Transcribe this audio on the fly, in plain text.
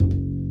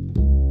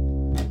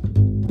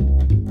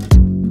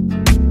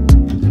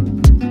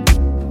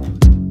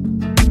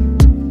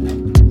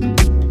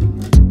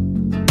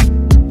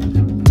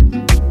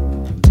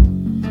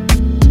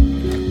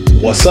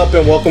What's up,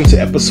 and welcome to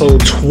episode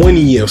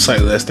 20 of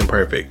Slightly Less Than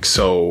Perfect.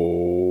 So,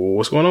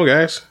 what's going on,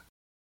 guys?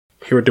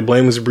 Here at the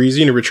Blameless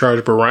Breezy and the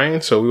Rechargeable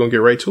Ryan, so we're gonna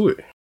get right to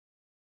it.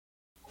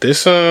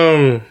 This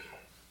one.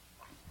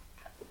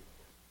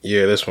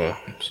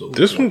 Absolutely.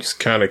 This one's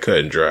kind of cut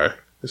and dry.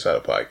 It's out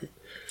of pocket.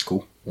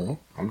 Cool. Well,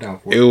 I'm down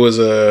for it. It was,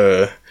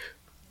 the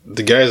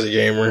guy's a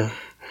gamer,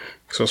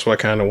 so that's why I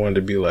kind of wanted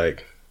to be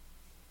like,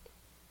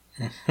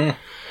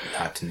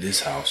 Not in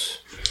this house.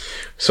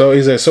 So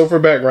he said, so for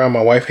background,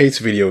 my wife hates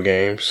video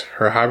games.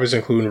 Her hobbies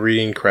include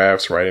reading,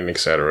 crafts, writing,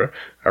 etc.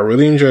 I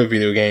really enjoy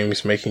video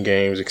games, making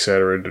games,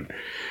 etc.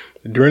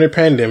 During the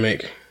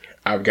pandemic,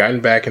 I've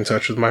gotten back in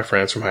touch with my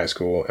friends from high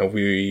school, and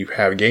we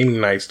have gaming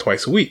nights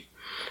twice a week.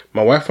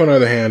 My wife, on the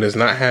other hand, does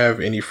not have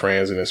any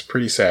friends and is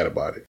pretty sad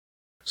about it.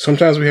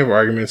 Sometimes we have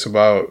arguments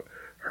about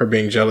her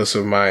being jealous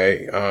of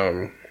my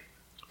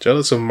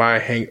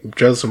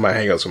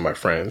hangouts with my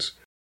friends.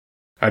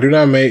 I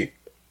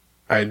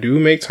do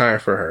make time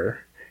for her,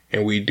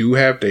 and we do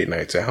have date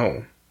nights at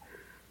home.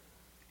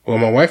 Well,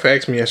 my wife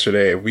asked me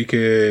yesterday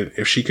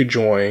if she could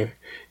join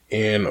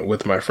in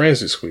with my friends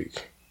this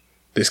week.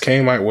 This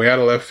came way out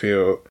of left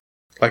field.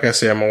 Like I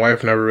said, my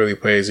wife never really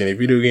plays any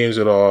video games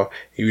at all,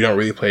 and we don't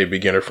really play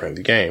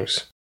beginner-friendly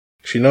games.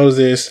 She knows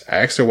this. I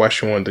asked her why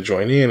she wanted to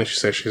join in, and she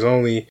said she just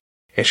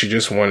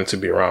wanted to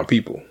be around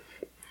people.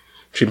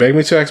 She begged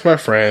me to ask my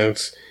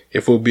friends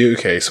if it would be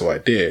okay, so I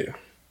did.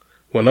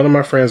 Well, none of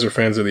my friends are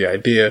fans of the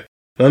idea.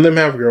 None of them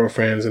have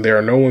girlfriends, and there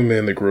are no women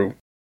in the group,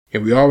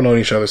 and we all known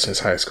each other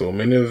since high school.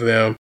 Many of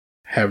them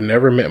have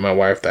never met my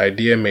wife. The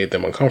idea made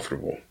them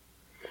uncomfortable.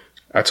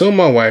 I told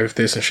my wife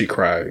this, and she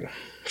cried.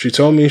 She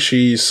told me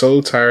she's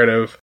so tired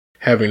of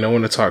having no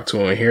one to talk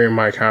to and hearing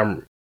my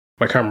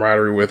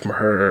camaraderie with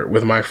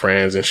my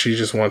friends, and she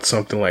just wants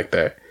something like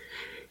that.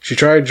 She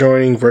tried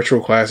joining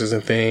virtual classes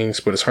and things,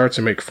 but it's hard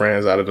to make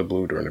friends out of the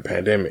blue during the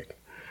pandemic.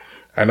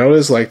 I know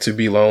it's like to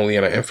be lonely,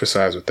 and I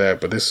emphasize with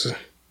that, but this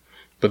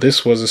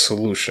was a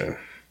solution.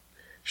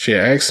 She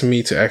asked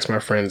me to ask my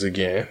friends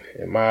again.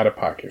 Am I out of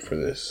pocket for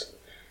this?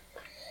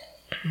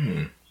 I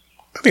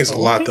think it's a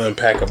lot to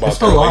unpack about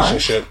the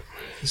relationship.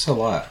 It's a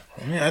lot.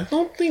 I mean, I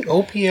don't think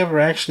OP ever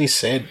actually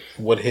said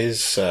what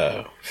his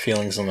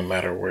feelings on the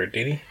matter were,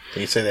 did he? Did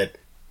he say that?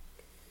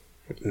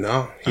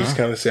 No, he's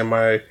kind of said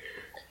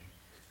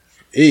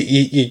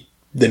the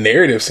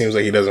narrative seems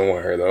like he doesn't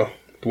want her, though.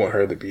 Want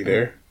her to be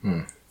there.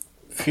 I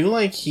feel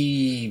like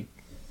he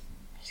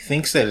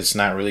thinks that it's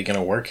not really going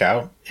to work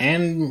out.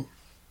 And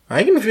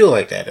I can feel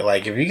like that.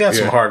 Like, if you got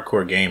some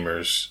hardcore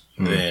gamers,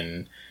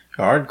 then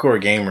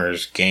hardcore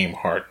gamers game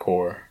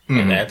hardcore.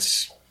 And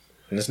it's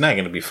not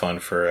going to be fun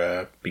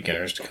for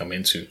beginners to come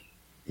into.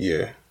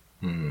 Yeah.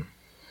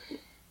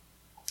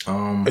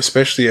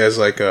 Especially as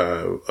like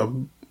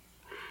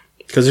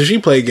because if she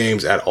played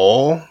games at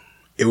all,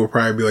 it would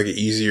probably be like an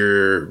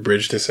easier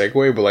bridge to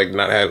segue, but like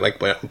not have like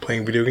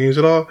playing video games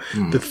at all.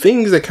 The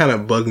things that kind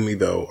of bug me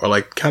though are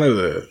like kind of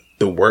the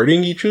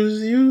wording he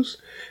chooses to use.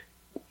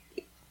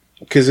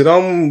 Because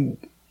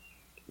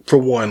for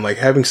one, like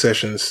having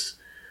sessions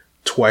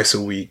twice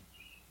a week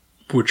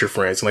with your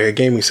friends, like a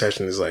gaming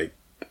session is like,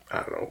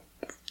 I don't know,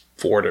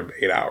 4 to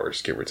 8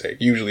 hours, give or take.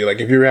 Usually,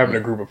 like if you're having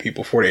a group of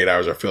people, 4 to 8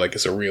 hours, I feel like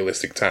it's a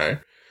realistic time.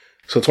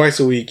 So twice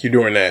a week, you're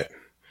doing that.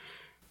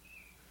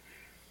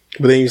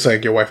 But then it's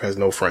like your wife has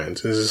no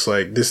friends. It's just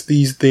like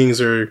these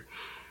things are,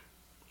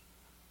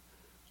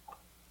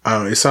 I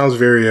don't know, it sounds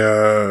very,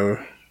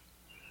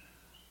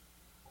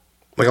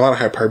 like a lot of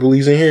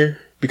hyperboles in here.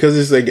 Because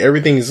it's like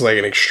everything is like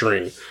an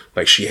extreme.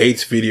 Like she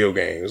hates video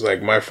games.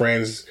 Like my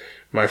friends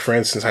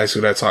since high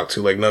school that I talked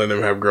to, like none of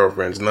them have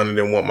girlfriends. None of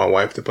them want my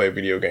wife to play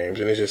video games.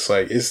 And it's just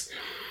like,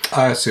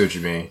 I see what you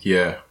mean.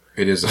 Yeah,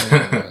 it is.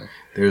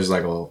 There's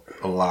like a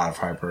lot of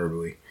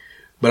hyperbole.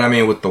 But I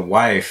mean, with the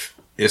wife,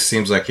 it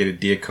seems like it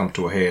did come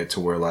to a head to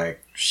where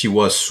like she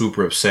was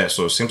super upset.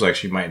 So it seems like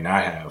she might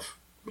not have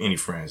any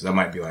friends. That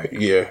might be like,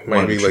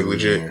 might be like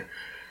legit.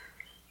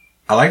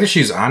 I like that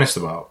she's honest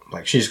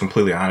she's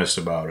completely honest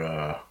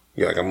about,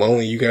 like I'm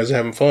lonely. You guys are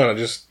having fun. I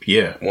just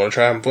want to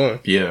try having fun.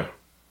 Yeah.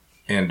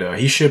 And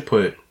he should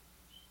put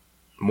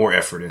more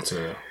effort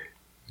into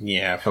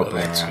helping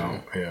her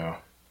out. Yeah.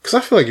 Because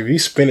I feel like if you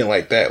spin it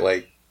like that,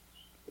 like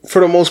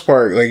for the most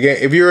part, like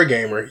if you're a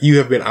gamer, you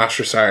have been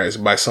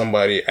ostracized by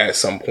somebody at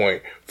some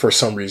point for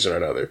some reason or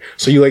another.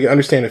 So you like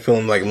understand the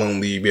feeling like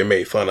lonely, being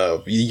made fun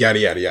of, yada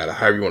yada yada,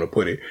 however you want to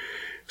put it.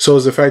 So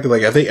it's the fact that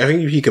like I think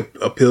if he could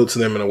appeal to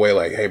them in a way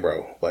like, hey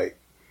bro, like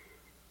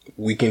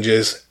we can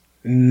just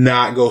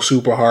not go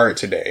super hard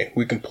today.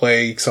 We can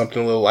play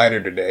something a little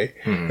lighter today.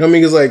 You know what I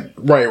mean? It's like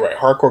right.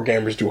 Hardcore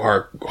gamers do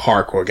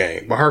hardcore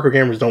game, but hardcore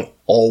gamers don't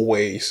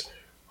always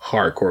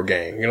hardcore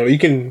game. You know, you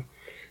can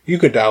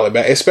dial it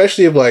back,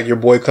 especially if like your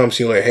boy comes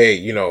to you like, hey,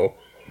 you know,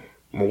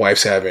 my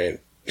wife's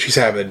she's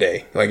having a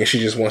day, like, and she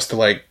just wants to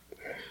like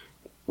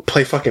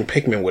play fucking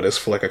Pikmin with us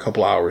for like a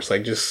couple hours.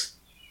 Like, just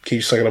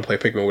keep just gonna play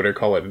Pikmin with her,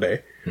 call it a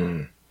day.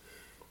 No,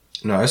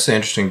 that's an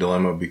interesting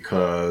dilemma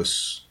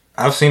because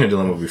I've seen a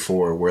dilemma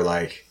before where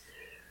like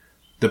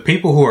the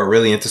people who are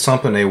really into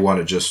something, they want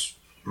to just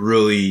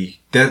really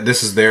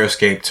this is their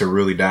escape to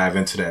really dive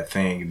into that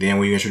thing. Then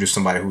when you introduce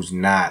somebody who's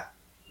not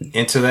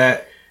into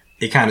that,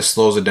 it kind of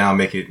slows it down,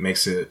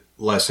 makes it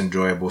less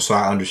enjoyable. So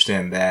I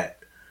understand that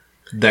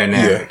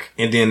dynamic.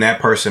 Yeah. And then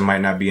that person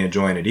might not be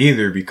enjoying it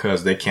either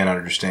because they can't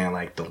understand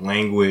like the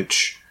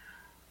language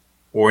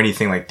or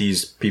anything like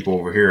these people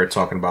over here are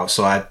talking about.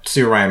 So I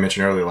see what Ryan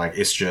mentioned earlier, like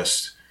it's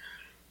just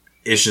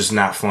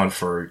not fun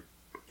for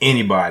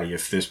anybody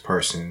if this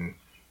person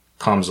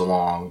comes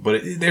along.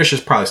 But there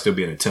should probably still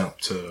be an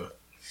attempt to.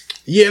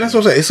 Yeah, that's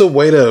what I'm saying. It's a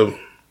way to.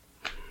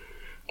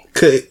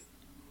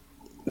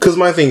 Because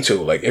my thing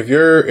too, like if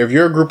you're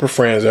a group of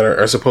friends that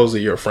are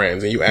supposedly your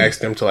friends, and you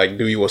ask them to like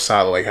do you a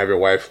solid, like have your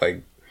wife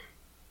like,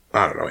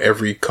 I don't know,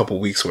 every couple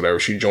weeks, whatever,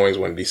 she joins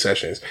one of these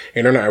sessions,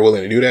 and they're not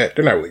willing to do that,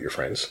 they're not really your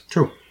friends.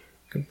 True.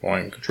 Good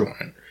point.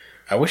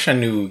 I wish I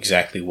knew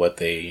exactly what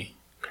the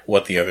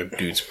other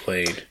dudes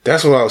played.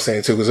 That's what I was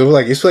saying too, because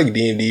it's like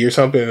D&D or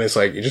something, and it's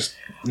like it's just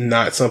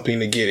not something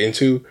to get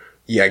into.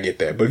 Yeah, I get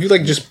that, but if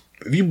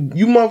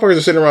you motherfuckers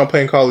are sitting around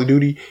playing Call of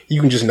Duty, you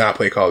can just not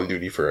play Call of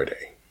Duty for a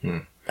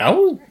day. I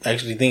was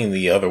actually thinking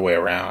the other way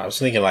around. I was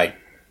thinking like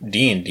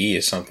D&D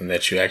is something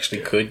that you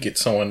actually could get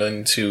someone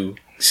into,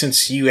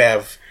 since you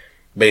have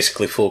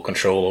basically full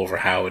control over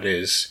how it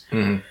is.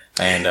 Mm-hmm.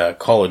 And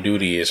Call of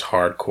Duty is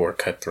hardcore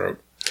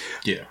cutthroat.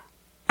 Yeah.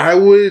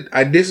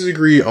 I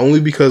disagree only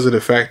because of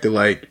the fact that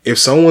like if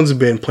someone's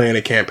been playing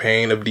a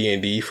campaign of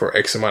D&D for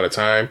X amount of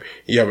time,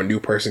 you have a new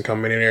person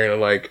coming in there and they're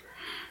like,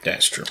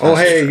 that's true. Oh,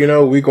 hey,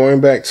 we're going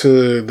back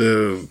to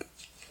the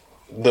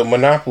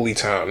Monopoly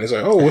town. It's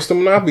like, oh, what's the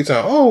Monopoly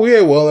town? Oh,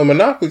 yeah, well, in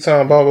Monopoly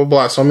town, blah, blah,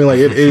 blah. So, I mean,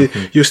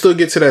 like, you'll still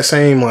get to that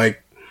same,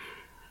 like,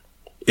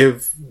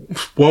 if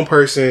one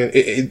person,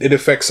 it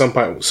affects some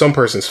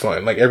person's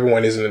fun. Like,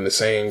 everyone isn't in the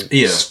same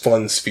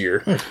fun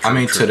sphere. I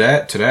mean, to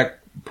that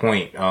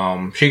point,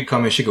 she could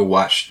come in, she could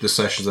watch the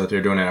sessions that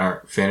they're doing that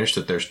aren't finished,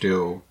 that they're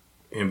still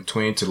in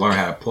between to learn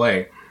how to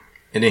play.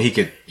 And then he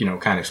could,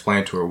 kind of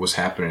explain to her what's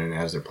happening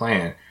as they're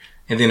playing.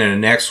 And then in the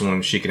next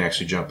one, she can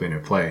actually jump in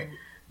and play.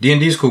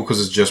 D&D is cool because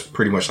it's just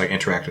pretty much like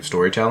interactive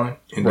storytelling.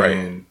 And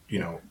then,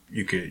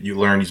 you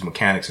learn these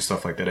mechanics and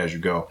stuff like that as you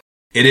go.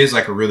 It is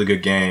like a really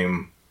good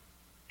game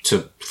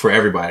for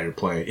everybody to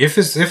play. If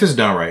it's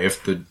done right,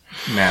 if the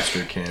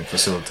master can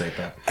facilitate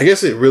that. I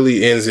guess it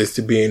really ends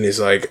is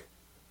like,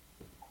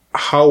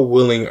 how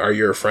willing are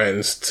your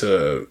friends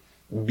to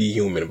be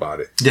human about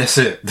it? That's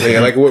it. Yeah,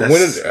 like when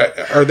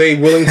are they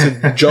willing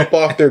to jump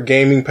off their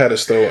gaming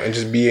pedestal and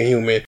just be a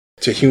human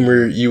to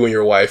humor you and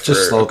your wife?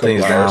 Just slow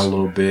things down a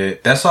little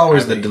bit. That's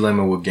always the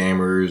dilemma with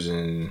gamers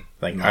and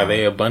like, are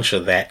they a bunch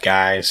of that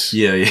guys?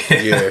 Yeah.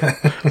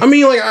 I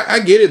mean, like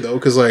I get it though,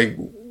 because like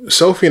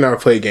Sophie and I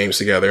played games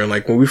together, and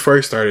like when we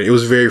first started, it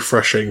was very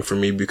frustrating for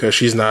me because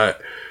she's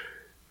not.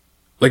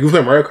 Like, we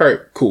play Mario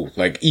Kart, cool.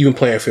 Like, even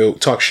playing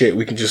field, talk shit,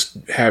 we can just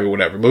have it,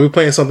 whatever. But we're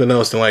playing something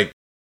else and, like,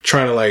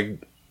 trying to,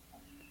 like,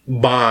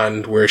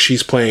 bond where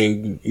she's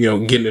playing,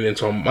 getting it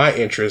into my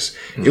interest.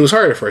 It was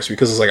hard at first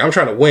because it's like, I'm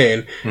trying to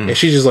win. And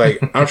she's just like,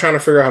 I'm trying to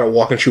figure out how to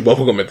walk and chew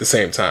bubblegum at the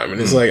same time.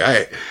 And it's like,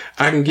 I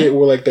can get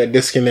where, like, that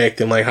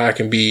disconnect and, like, how I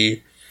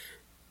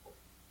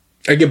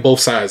get both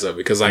sides of it.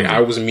 Because, like,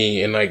 I was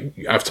me and, like,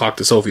 I've talked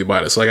to Sophie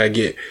about it. So, like, I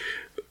get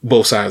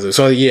both sides of it.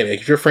 So, yeah, like,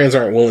 if your friends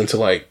aren't willing to,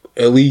 like,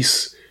 at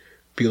least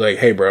be like,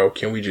 hey, bro,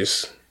 can we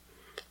just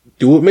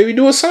maybe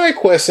do a side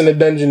quest in a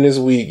dungeon this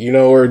week,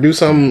 or do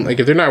something.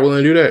 Like, if they're not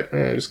willing to do that,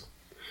 I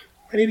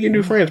need to get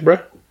new friends, bro.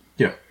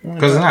 Yeah,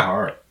 because it's not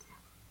hard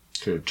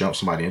to jump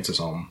somebody into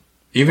something.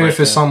 Even if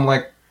it's something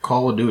like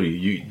Call of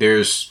Duty,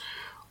 there's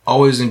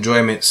always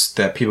enjoyments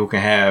that people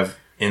can have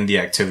in the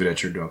activity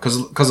that you're doing.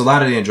 Because a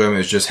lot of the enjoyment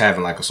is just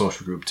having, like, a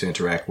social group to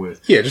interact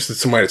with. Yeah, just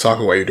somebody to talk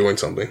while you're doing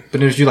something.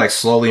 But if you, like,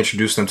 slowly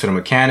introduce them to the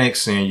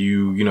mechanics and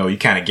you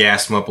kind of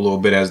gas them up a little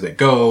bit as they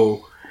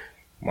go.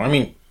 Well, I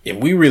mean, if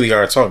we really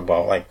are talking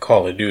about, like,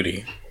 Call of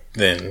Duty,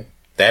 then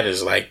that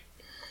is, like,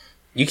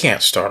 you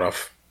can't start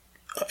off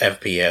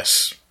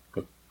FPS,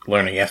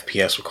 learning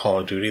FPS with Call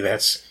of Duty.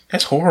 That's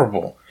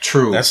horrible.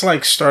 True. That's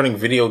like starting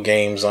video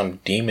games on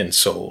Demon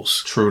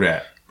Souls. True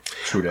that.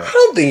 I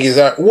don't think it's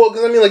that. Well,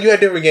 because I mean, like, you had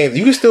different games.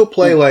 You can still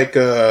play like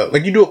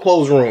you do a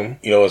closed room.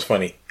 It's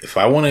funny. If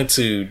I wanted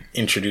to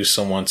introduce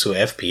someone to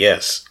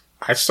FPS,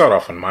 I'd start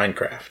off on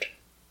Minecraft.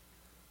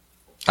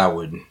 I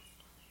wouldn't.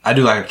 I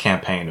do like a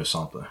campaign or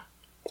something.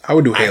 I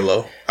would do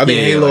Halo. I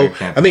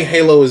think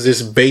Halo is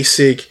this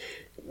basic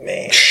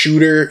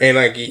shooter, and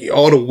like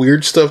all the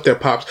weird stuff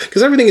that pops,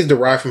 because everything is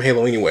derived from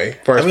Halo anyway,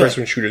 as far as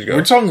first-person shooters go.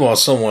 We're talking about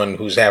someone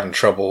who's having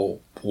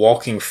trouble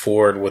walking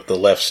forward with the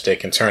left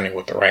stick and turning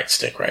with the right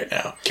stick right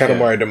now.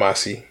 Katamari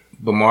Damacy.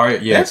 But Mario,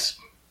 yes.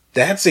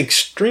 That's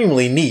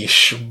extremely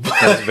niche.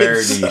 That's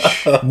very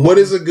niche. What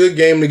is a good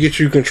game to get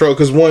you control?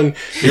 Because one,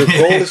 your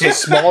goal is a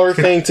smaller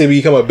thing to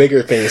become a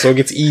bigger thing, so it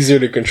gets easier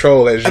to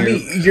control as you... I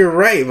mean, you're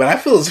right, but I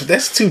feel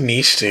that's too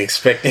niche to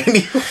expect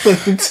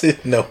anyone to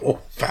know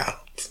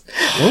about.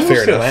 When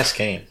was the last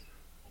game?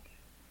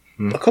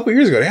 A couple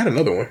years ago, they had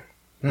another one.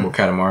 With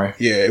Katamari?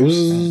 Yeah, it was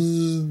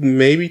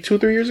maybe 2 or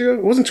 3 years ago.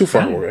 It wasn't too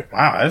far away.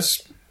 Wow,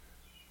 that's...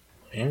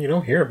 Man, you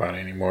don't hear about it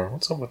anymore.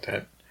 What's up with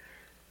that?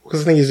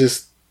 Because I think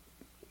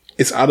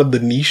it's out of the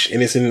niche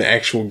and it's in the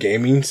actual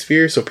gaming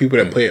sphere. So people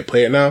that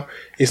play it now.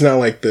 It's not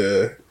like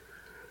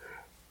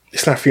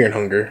it's not Fear and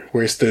Hunger,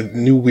 where it's the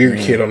new weird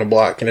kid on the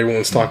block and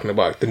everyone's talking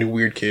about the new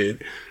weird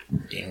kid.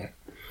 Yeah.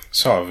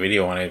 Saw a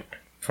video on it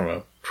from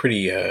a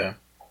pretty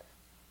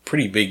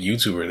big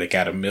YouTuber that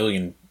got 1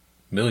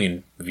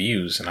 million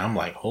views, and I'm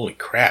like, holy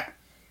crap,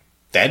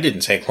 that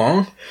didn't take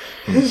long.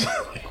 Like,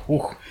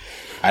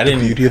 I didn't.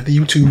 The beauty of the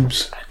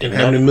YouTubes and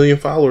having 1 million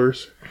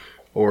followers,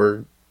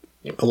 or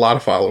a lot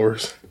of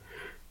followers.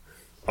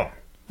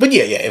 But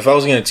yeah. If I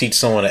was going to teach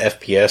someone an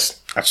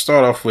FPS, I'd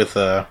start off with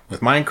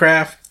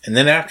Minecraft, and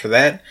then after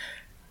that,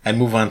 I'd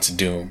move on to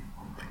Doom.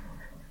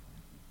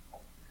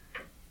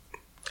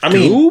 I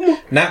mean,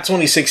 not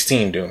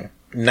 2016 Doom,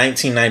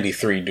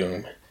 1993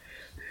 Doom.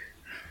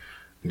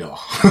 No,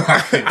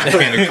 I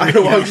can't agree. I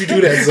know why would you do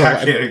that. So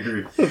I can't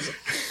agree.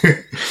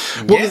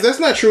 Well, because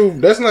that's not true.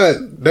 That's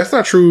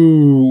not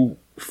true.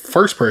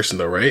 First person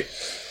though, right?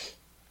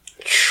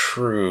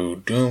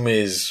 True. Doom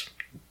is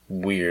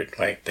weird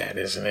like that,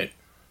 isn't it?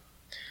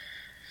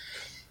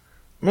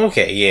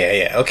 Okay.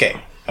 Yeah.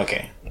 Okay.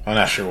 I'm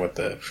not sure what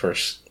the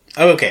first.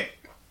 Okay.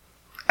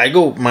 I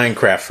go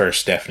Minecraft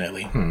first,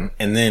 definitely,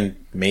 and then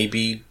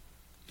maybe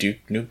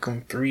Duke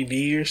Nukem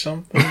 3D or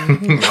something.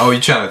 Oh,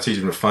 you trying to teach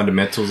them the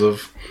fundamentals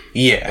of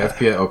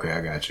FPS? Okay, I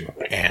got you.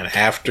 And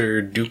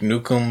after Duke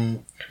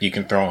Nukem, you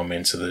can throw them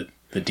into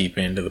the deep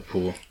end of the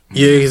pool.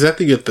 Yeah, because I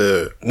think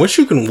once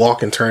you can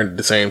walk and turn at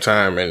the same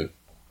time and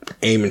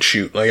aim and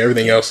shoot, like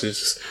everything else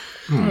is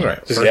Right.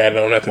 just add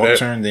on after Walk, that.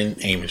 turn, then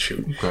aim and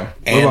shoot. Okay.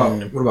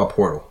 And What about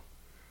Portal?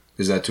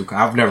 Is that too?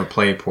 I've never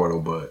played Portal,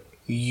 but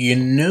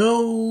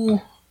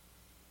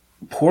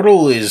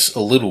Portal is a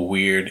little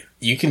weird.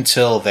 You can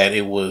tell that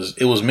it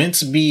was meant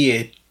to be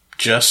a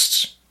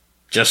just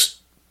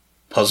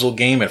puzzle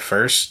game at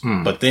first,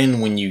 but then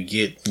when you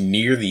get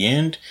near the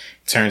end,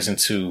 it turns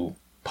into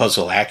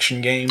puzzle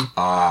action game.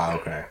 Ah,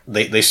 okay.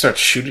 They start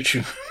to shoot at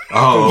you.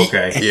 Oh,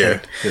 okay. Yeah.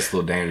 It's a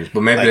little dangerous,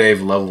 but maybe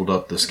they've leveled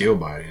up the skill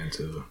by then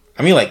too.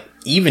 I mean, like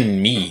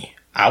even me,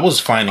 I was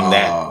finding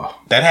that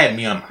had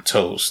me on my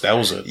toes. That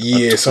was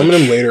some of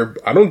them later.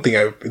 I don't think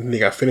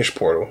I finished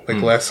Portal.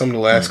 Like some of the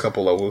last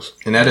couple levels.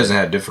 And that doesn't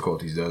have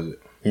difficulties, does it?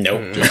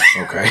 Nope.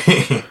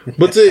 Okay.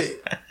 But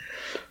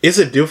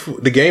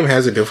the game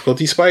has a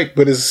difficulty spike,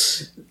 but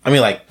it's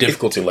like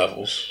difficulty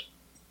levels.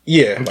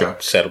 Yeah. Like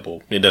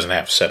settable. It doesn't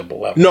have settable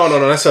levels. No,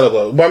 that's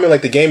settable. But I mean,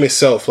 like the game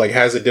itself, like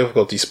has a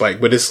difficulty spike,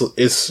 but it's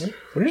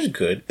Which is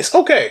good. It's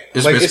okay.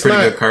 It's pretty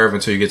good curve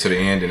until you get to the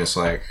end, and it's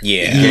like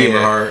gamer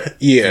hard.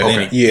 Yeah,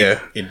 okay.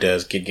 It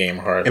does get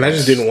gamer hard. And I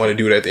just didn't want to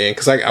do it at the end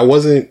because I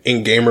wasn't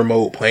in gamer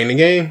mode playing the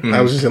game. I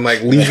was just in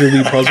like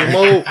leisurely puzzle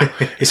mode.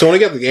 And so when I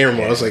got the gamer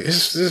mode, I was like,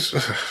 this.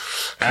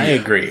 I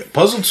agree.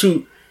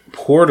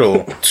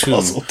 Portal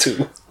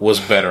 2 was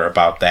better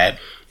about that.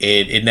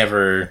 It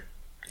never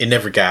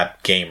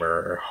got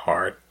gamer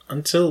hard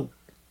until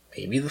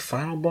maybe the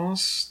final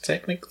boss,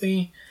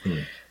 technically.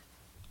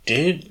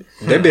 Did.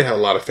 That did have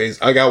a lot of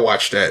phases. I got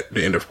watched at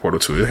the end of Portal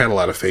 2. It had a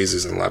lot of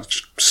phases and a lot of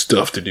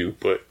stuff to do,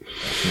 but...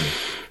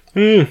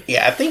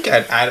 Yeah, I think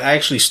I'd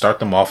actually start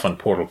them off on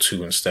Portal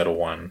 2 instead of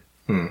 1.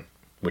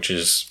 Which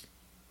is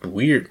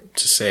weird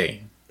to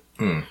say.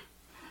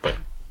 But,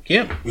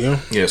 yeah.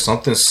 Yeah,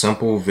 something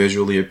simple,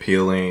 visually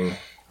appealing,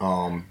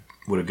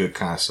 with a good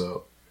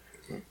concept.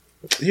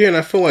 Yeah, and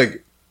I feel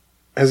like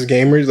as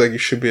gamers, like you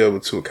should be able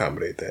to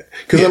accommodate that.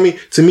 Because I mean,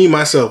 to me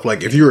myself,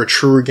 like if you're a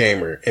true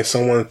gamer and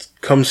someone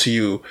comes to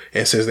you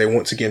and says they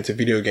want to get into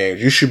video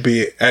games, you should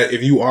be.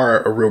 If you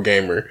are a real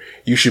gamer,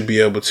 you should be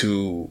able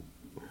to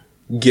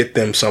get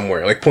them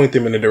somewhere, like point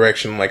them in a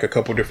direction, like a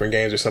couple different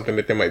games or something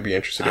that they might be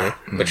interested in.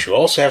 But you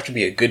also have to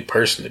be a good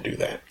person to do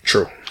that.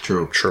 True.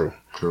 You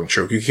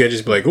can't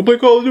just be like, go play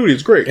Call of Duty.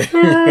 It's great.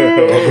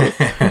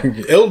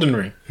 Elden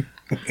Ring.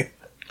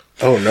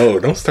 Oh no,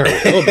 don't start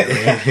with Elden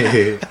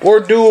Ring. Or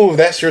do if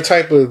that's your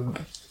type of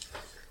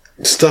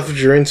stuff that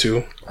you're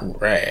into.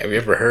 Right. Have you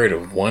ever heard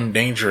of One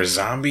Dangerous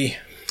Zombie?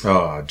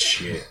 Oh,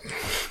 shit.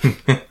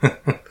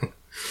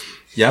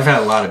 Yeah, I've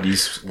had a lot of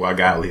these. Well, I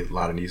got a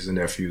lot of nieces and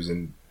nephews,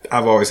 and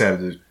I've always had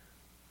to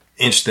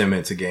inch them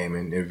into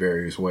gaming in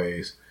various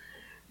ways.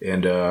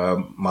 And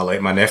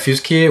my nephew's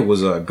kid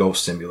was a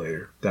Ghost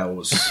Simulator. That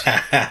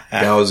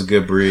was a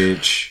good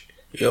bridge.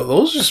 Yo,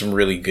 those are some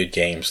really good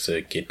games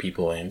to get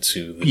people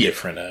into the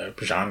different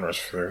genres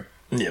for.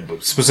 Yeah,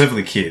 but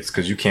specifically kids,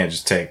 because you can't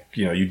just take,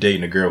 you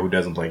dating a girl who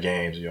doesn't play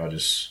games, y'all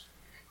just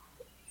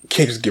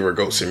can't just give her a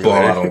Ghost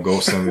Simulator. Ball out on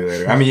Ghost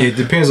Simulator. I mean, it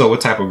depends on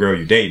what type of girl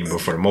you're dating, but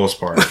for the most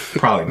part,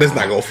 probably that's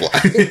not gonna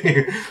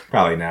fly.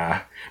 Probably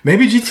not.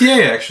 Maybe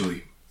GTA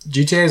actually.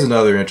 GTA is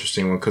another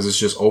interesting one because it's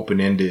just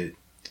open ended.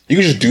 You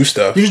can just do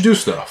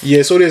stuff.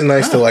 Yeah, so it is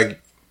nice to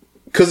like,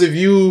 because if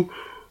you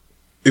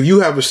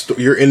have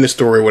you're in the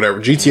story or whatever,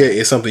 GTA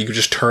is something you can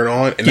just turn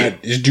on and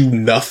not just do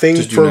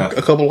nothing for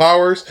a couple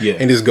hours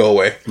and just go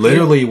away.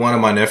 Literally, one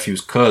of my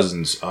nephew's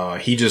cousins,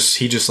 he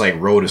just like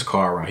rode his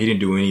car around. He didn't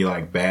do any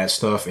like bad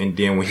stuff, and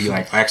then when he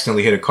like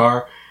accidentally hit a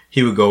car,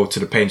 he would go to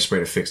the paint spray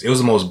to fix it. It was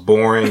the most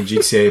boring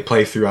GTA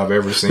playthrough I've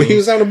ever seen. But he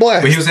was having a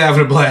blast. But he was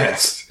having a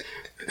blast.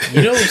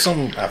 You know,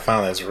 something I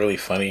found that's really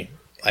funny?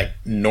 Like,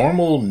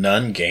 normal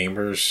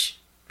non-gamers,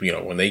 you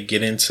know, when they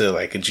get into,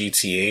 like, a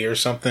GTA or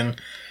something,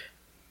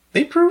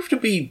 they prove to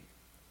be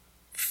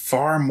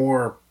far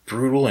more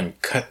brutal and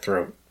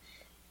cutthroat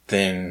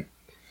than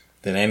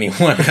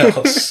anyone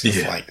else.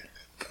 Yeah. Like,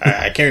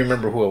 I can't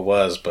remember who it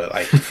was, but,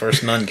 like, the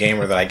first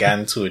non-gamer that I got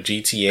into a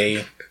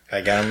GTA, I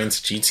got him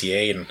into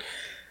GTA, and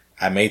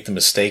I made the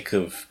mistake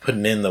of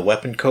putting in the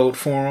weapon code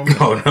for him.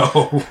 Oh,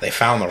 no. They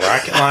found the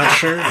rocket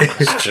launcher.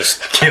 It's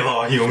just Kill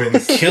all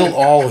humans. kill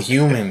all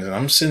humans. And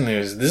I'm sitting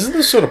there. This is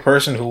the sort of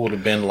person who would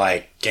have been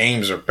like,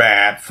 games are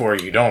bad for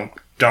you. Don't.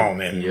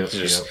 And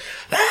just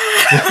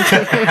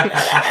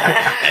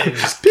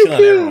killing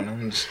everyone.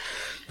 I'm just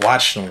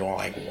watching them going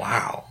like,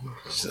 wow.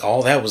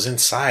 All that was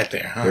inside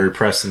there, huh? Very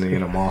pressing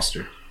in a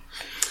monster.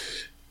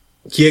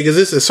 Yeah, because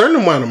it's a certain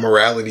amount of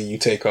morality you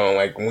take on.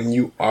 Like, when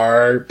you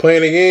are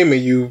playing a game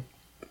and you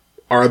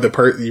are the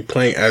person you're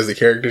playing as the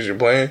characters you're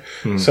playing.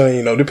 So,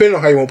 you know, depending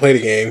on how you want to play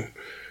the game,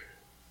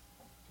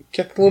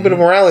 get a little bit of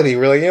morality.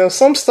 We're like, you know,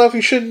 some stuff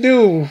you should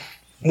do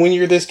when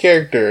you're this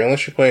character,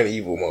 unless you're playing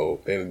evil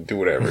mode, then do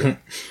whatever.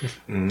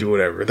 Do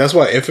whatever. That's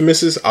why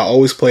Infamous is, I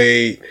always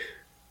played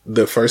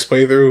the first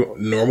playthrough,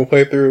 normal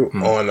playthrough,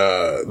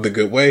 on the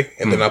good way,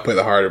 and then I play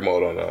the harder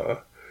mode on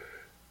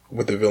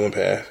with the villain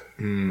path.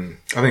 I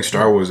think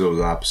Star Wars was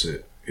the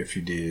opposite, if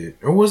you did.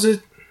 Or was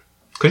it?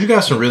 Because you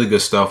got some really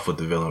good stuff with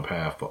the villain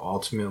path, but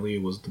ultimately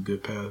was the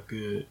good path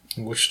good?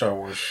 Which Star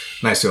Wars?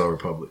 Knights of the Old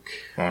Republic.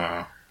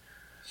 Wow.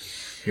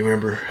 You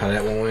remember how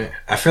that one went?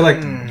 I feel like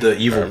the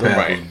evil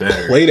path was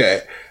better. Play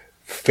that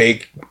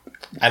fake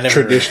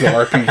traditional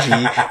RPG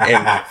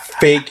and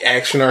fake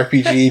action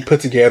RPG put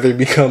together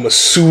become a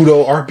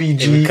pseudo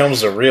RPG. It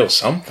becomes a real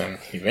something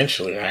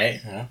eventually, right?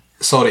 Yeah.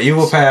 So the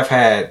evil path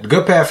the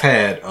good path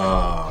had,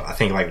 I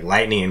think like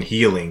lightning and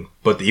healing,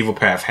 but the evil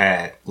path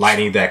had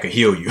lightning that could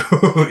heal you.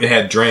 It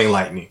had drain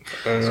lightning.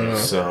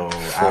 So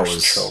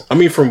I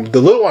mean, from the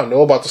little I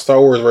know about the Star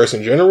Wars verse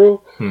in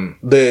general,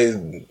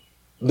 the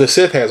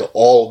Sith has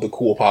all the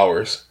cool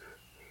powers.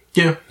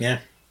 Yeah. Yeah.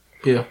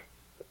 The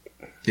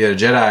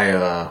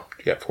Jedi,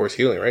 You got Force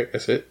healing, right?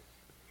 That's it.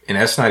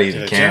 and that's not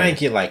even Did canon. Jedi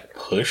get like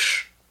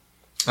push?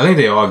 I think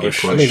they all get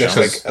pushed. I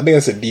think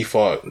that's a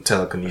default.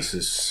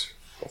 Telekinesis.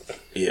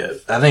 Yeah,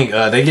 I think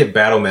they get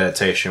battle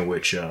meditation,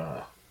 which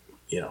I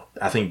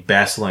think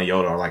Bastila and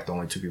Yoda are like the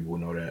only two people who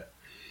know that.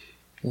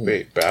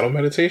 Wait, battle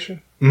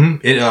meditation?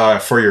 Mm-hmm.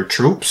 It for your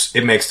troops,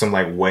 it makes them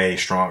like way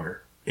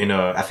stronger. And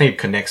I think it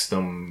connects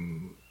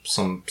them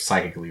some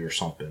psychically or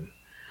something.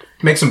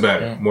 Makes them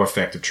better, more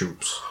effective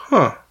troops.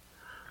 Huh.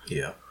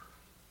 Yeah.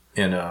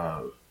 And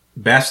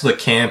Bastila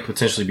can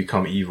potentially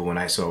become evil in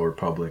Knights of the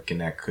Republic,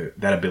 and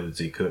that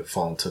ability could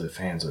fall into the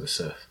hands of the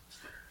Sith.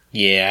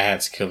 Yeah, I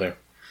had to kill her.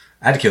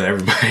 I had to kill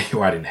everybody.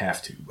 Well, I didn't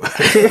have to, but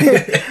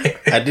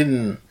I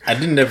didn't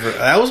ever.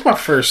 That was my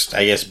first,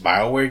 I guess,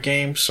 BioWare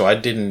game, so I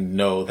didn't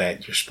know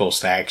that you're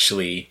supposed to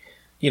actually,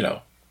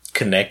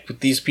 connect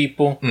with these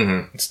people.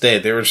 Mm-hmm.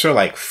 Instead, they were sort of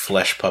like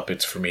flesh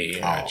puppets for me.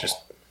 And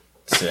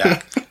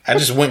I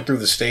just went through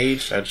the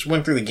stage. I just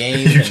went through the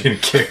game. You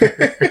didn't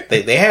care.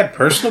 They had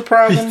personal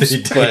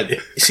problems, but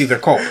see, they're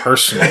called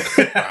personal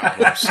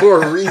problems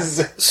For a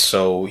reason.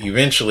 So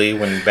eventually,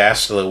 when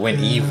Bastila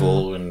went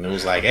evil, and it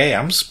was like, "Hey,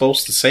 I'm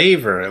supposed to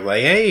save her."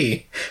 Like,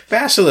 "Hey,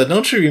 Bastila,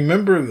 don't you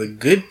remember the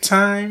good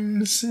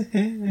times?"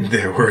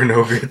 There were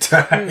no good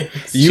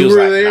times. You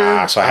were there.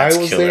 Nah, so I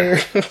was there.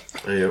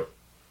 Yep.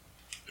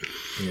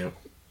 It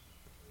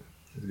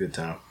was a good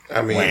time.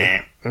 I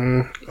mean,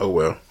 oh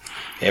well.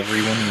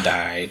 Everyone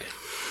died,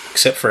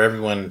 except for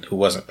everyone who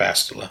wasn't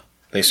Bastila.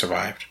 They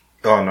survived.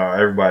 Oh no,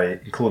 everybody,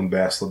 including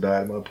Bastila,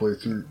 died in my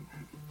playthrough.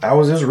 It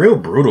was real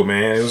brutal,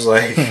 man. It was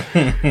like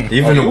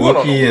even the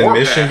Wookiee and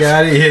Mission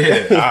got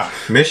it. Yeah,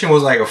 Mission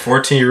was like a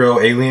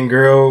 14-year-old alien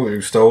girl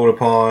who stole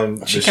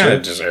upon. She kind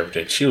of deserved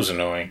it. She was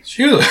annoying.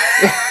 She was.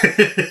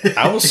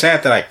 I was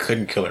sad that I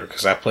couldn't kill her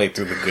because I played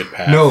through the good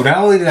path. No, not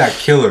only did I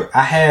kill her,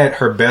 I had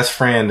her best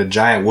friend, the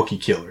giant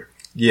Wookiee killer.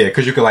 Yeah,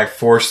 because you could like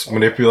force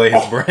manipulate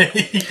his brain.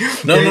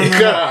 No.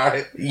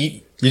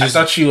 I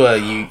thought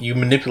you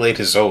manipulate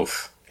his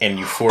oath and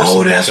you force.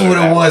 Oh, that's what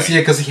it was. Yeah,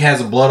 because he has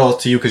a blood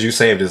oath to you because you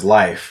saved his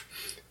life,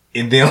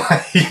 and then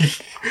like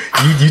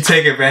you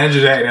take advantage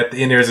of that. And at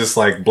the end, there's this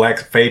like black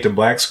fade to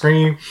black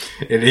screen,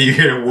 and then you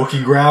hear the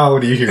Wookiee growl,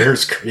 and you hear her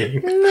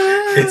scream.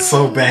 It's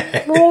so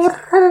bad.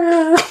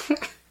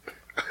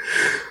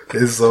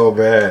 It's so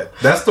bad.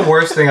 That's the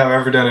worst thing I've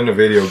ever done in a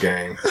video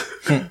game.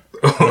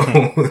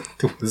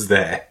 Was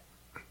that?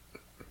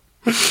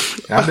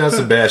 I've done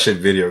some bad shit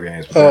video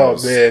games. But that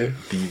was man,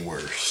 the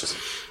worst.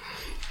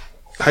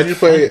 How'd you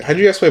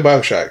guys play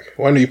BioShock?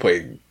 Why did you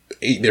play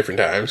 8 different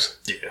times?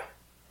 Yeah.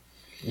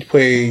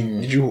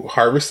 Did you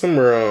harvest them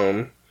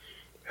or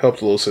help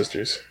the little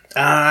sisters?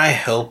 I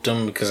helped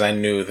them because I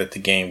knew that the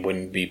game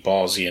wouldn't be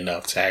ballsy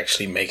enough to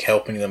actually make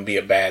helping them be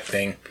a bad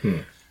thing.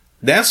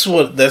 That's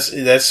one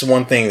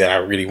thing that I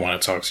really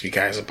want to talk to you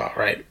guys about,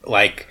 right?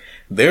 Like,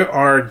 There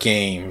are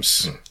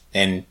games,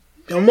 and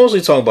I'm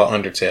mostly talking about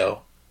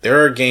Undertale.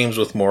 There are games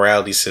with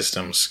morality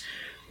systems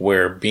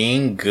where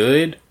being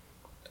good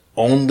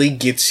only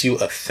gets you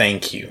a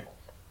thank you.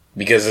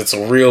 Because it's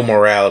a real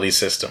morality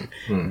system.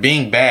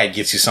 Being bad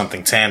gets you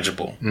something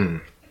tangible.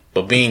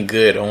 But being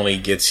good only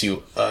gets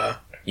you,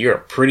 you're a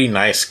pretty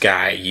nice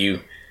guy,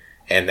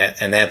 and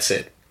that's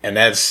it. And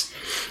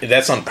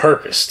that's on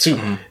purpose,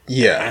 too.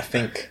 Yeah. I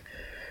think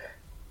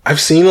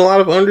I've seen a lot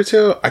of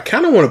Undertale. I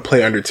kind of want to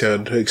play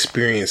Undertale to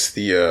experience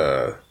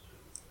the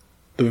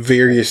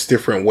various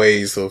different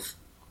ways of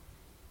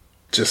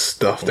just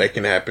stuff that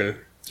can happen.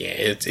 Yeah,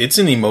 it's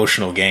an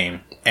emotional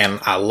game. And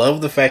I love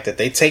the fact that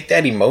they take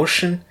that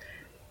emotion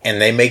and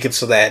they make it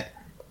so that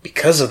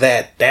because of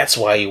that, that's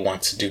why you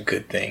want to do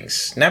good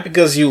things. Not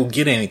because you'll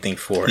get anything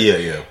for it.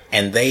 Yeah.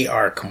 And they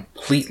are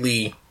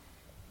completely,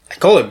 I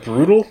call it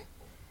brutal,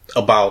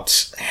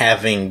 about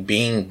having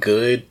being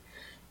good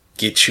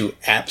get you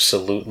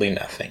absolutely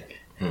nothing.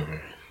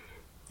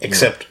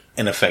 Except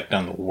an effect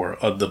on the world,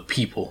 of the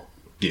people.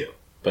 Yeah.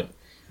 But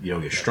you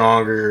don't get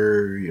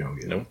stronger, you don't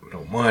get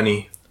no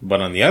money. But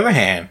on the other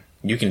hand,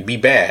 you can be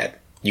bad.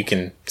 You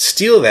can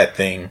steal that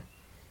thing,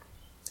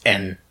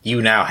 and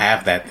you now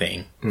have that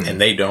thing,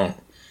 and they don't.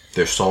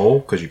 Their soul,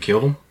 because you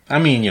killed them? I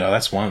mean,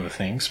 that's one of the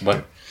things,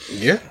 but...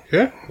 Yeah.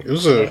 It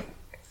was a...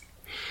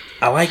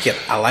 I like it.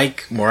 I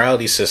like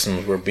morality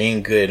systems where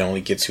being good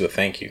only gets you a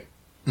thank you.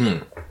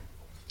 I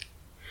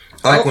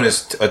like when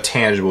it's a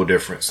tangible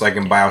difference. Like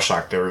in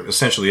BioShock, there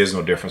essentially is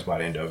no difference by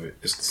the end of it.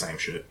 It's the same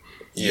shit.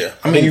 Yeah.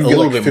 I mean, you a get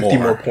little like bit 50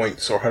 more. more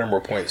points or 100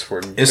 more points for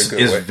it. It's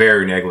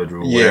very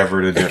negligible,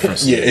 whatever the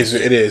difference is.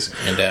 It is.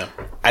 And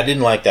I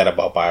didn't like that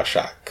about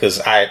BioShock, because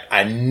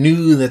I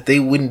knew that they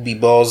wouldn't be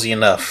ballsy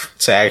enough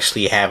to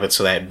actually have it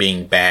so that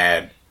being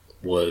bad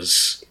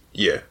was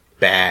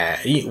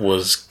bad. It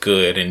was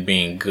good, and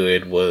being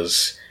good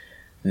was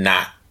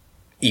not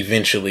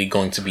eventually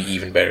going to be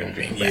even better than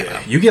being bad.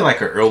 Yeah, you get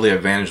like an early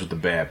advantage with the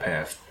bad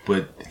path,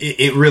 but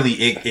it really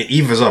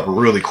evens up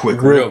really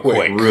quickly. Real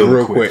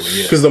quick.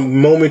 Because the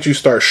moment you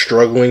start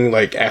struggling,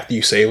 like after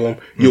you save them,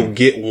 you'll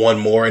get one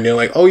more, and they're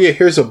like, "Oh yeah,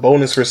 here's a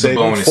bonus for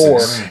saving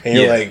 4," and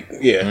you're like,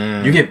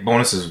 you get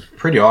bonuses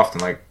pretty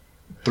often, like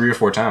 3 or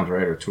 4 times,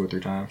 right, or 2 or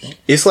 3 times.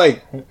 It's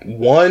like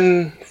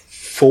 1,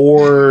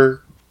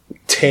 4,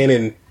 10,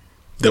 and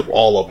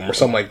all of them, or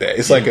something like that.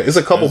 It's like it's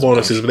a couple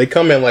bonuses, but they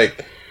come in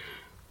like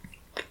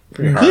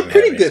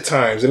pretty good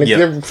times, and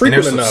they're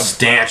frequent enough.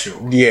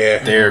 Substantial.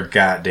 Yeah, they're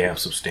goddamn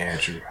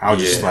substantial. I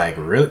was just like,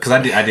 really? Because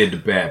I did the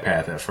bad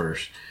path at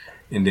first,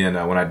 and then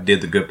when I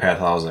did the good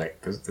path, I was like,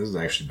 this is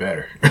actually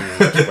better.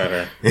 Much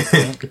better.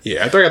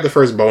 Yeah, after I got the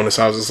first bonus,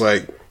 I was just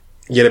like,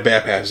 yeah, the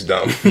bad path's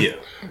dumb. Yeah.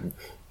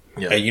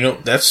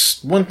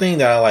 That's one thing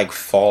that I like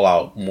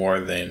Fallout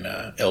more than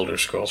Elder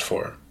Scrolls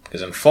for.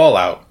 Because in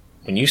Fallout,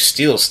 when you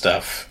steal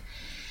stuff,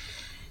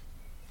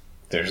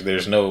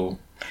 there's no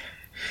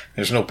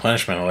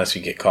punishment unless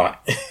you get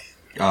caught.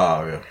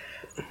 Oh, yeah.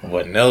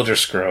 But in Elder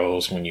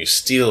Scrolls, when you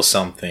steal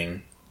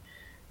something,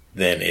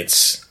 then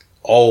it's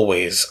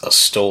always a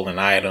stolen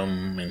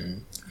item,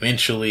 and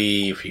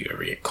eventually, if you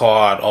ever get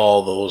caught,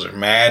 all those are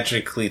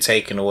magically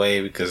taken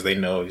away because they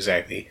know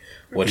exactly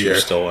what you've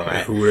stolen.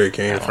 Who they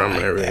came from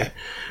and everything. That.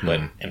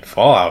 But in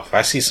Fallout, if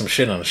I see some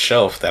shit on the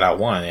shelf that I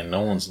want and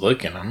no one's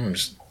looking, I'm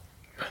just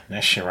putting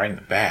that shit right in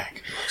the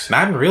back.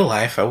 Not in real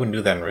life. I wouldn't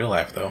do that in real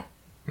life, though.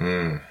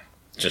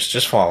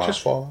 Just Fallout.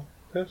 Just Fallout.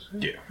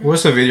 Yeah. Well,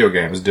 it's a video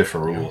game. It's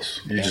different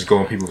rules. You just go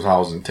in people's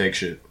houses and take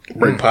shit.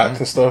 Break pots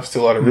and stuff.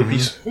 Steal a lot of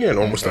rupees. Yeah,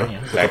 normal stuff.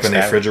 Put up in the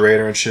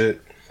refrigerator and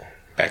shit.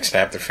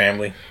 Backstab their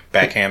family.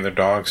 Backhand their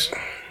dogs.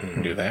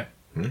 Do that.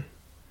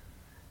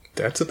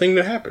 That's the thing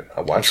that happened.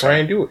 I watched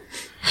Ryan do it.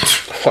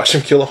 I watched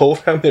him kill a whole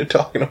family of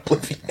dog in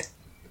Oblivion.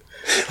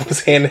 It was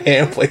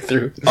hand-to-hand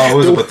playthrough. Oh, it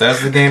was a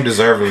Bethesda game?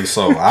 Deservedly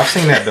so. I've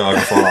seen that dog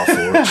in Fallout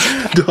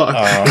 4.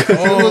 Dog.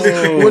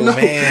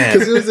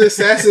 Because it was the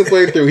assassin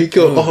playthrough. He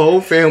killed a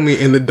whole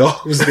family and the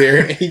dog was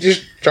there. And he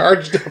just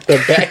charged up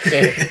the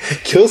backhand,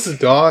 kills the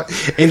dog,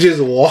 and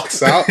just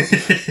walks out.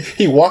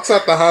 He walks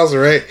out the house,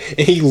 right?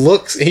 And he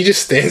looks, and he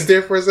just stands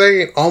there for a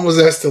second, almost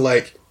has to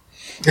like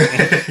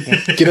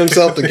get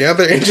himself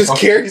together and just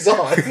carries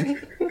on.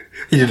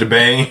 He did the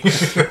bang.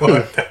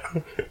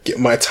 Get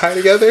my tie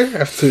together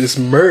after this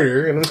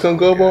murder, and I'm just gonna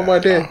go about my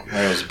day.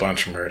 That was a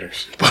bunch of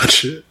murders. A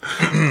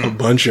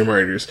bunch of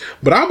murders.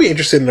 But I'll be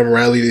interested in a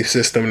morality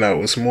system that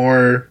was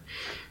more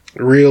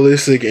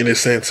realistic in a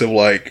sense of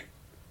like,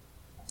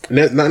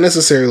 not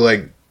necessarily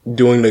like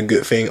doing the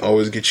good thing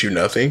always gets you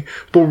nothing,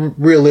 but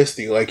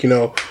realistic. Like,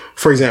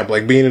 for example,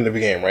 like being in the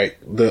game, right?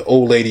 The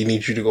old lady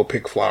needs you to go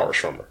pick flowers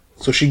from her.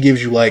 So she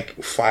gives you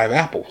like 5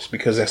 apples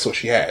because that's what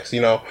she has,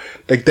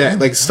 like that,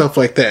 like stuff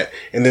like that.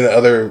 And then the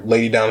other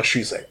lady down the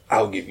street's like,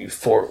 I'll give you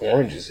 4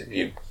 oranges if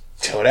you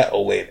tell that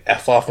old lady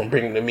F off and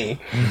bring them to me.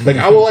 Like,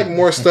 I would like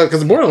more stuff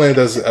because Borderlands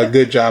does a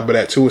good job of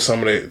that too with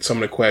some of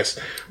the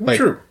quests. Like,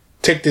 True.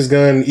 Take this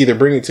gun, either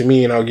bring it to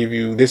me and I'll give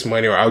you this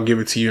money, or I'll give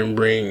it to you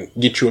and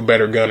get you a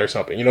better gun or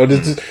something.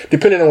 Just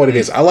depending on what it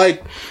is. I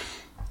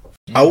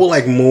would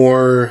like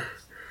more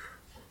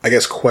I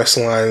guess, quest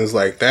lines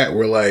like that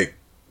where, like,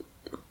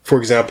 for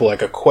example,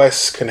 like a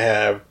quest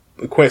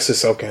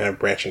itself can have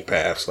branching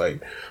paths.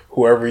 Like,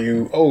 whoever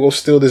go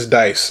steal this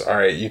dice. All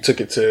right, you took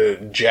it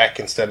to Jack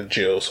instead of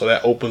Jill. So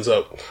that opens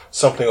up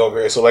something over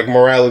here. So, like,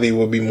 morality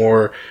would be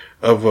more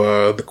of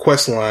the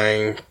quest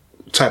line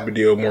type of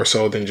deal, more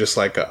so than just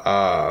like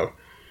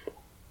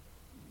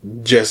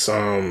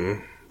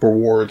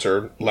rewards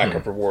or lack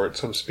of rewards,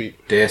 so to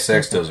speak. Deus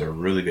Ex does a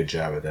really good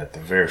job at that. The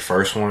very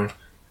first one,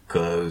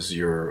 because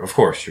your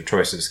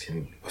choices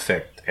can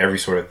affect every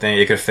sort of thing.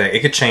 It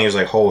could change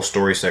like whole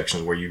story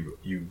sections where you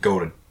go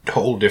to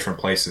whole different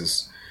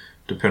places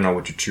depending on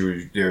what you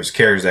choose. There's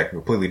characters that can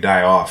completely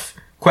die off.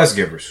 Quest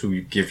givers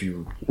who give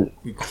you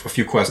a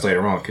few quests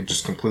later on could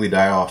just completely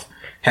die off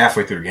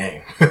halfway through the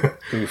game.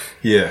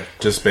 Yeah,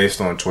 just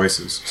based on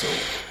choices. So,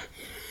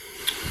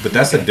 but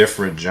that's a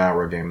different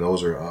genre game.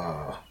 Those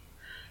are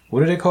what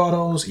do they call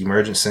those?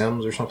 Emergent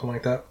Sims or something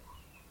like that?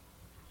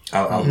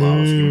 I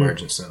love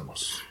Emergent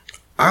Sims.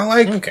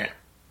 I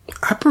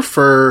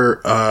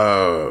prefer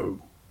a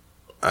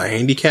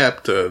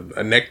handicapped,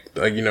 a neck,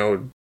 I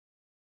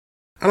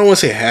don't want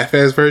to say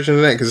half-ass version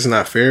of that because it's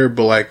not fair,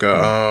 but like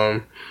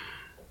a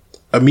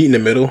meet in the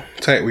middle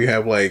type. We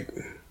have like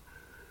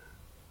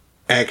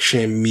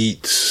action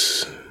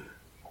meets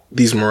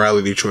these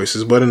morality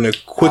choices, but in a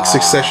quick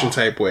succession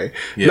type way.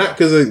 Yeah. Not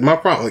because my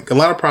problem, like a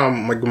lot of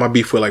problem, like my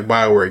beef with like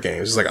BioWare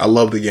games is like I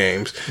love the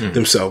games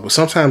themselves, but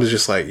sometimes it's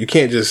just like you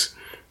can't just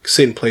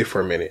sit and play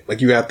for a minute.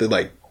 Like you have to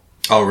like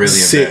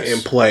sit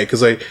and play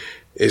because like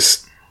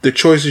it's the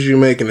choices you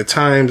make and the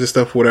times and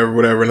stuff,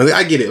 whatever. And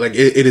I get it, like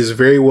it is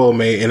very well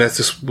made, and that's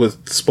just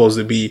what's supposed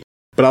to be.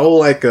 But I would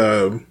like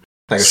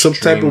some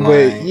type of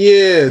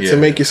way, to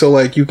make it so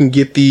like you can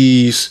get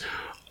these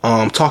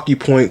talkie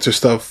points or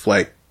stuff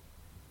like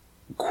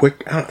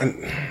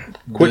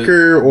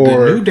quicker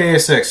or the new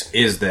Deus Ex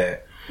is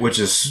that, which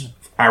is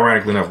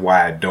ironically enough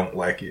why I don't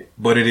like it.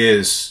 But it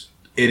is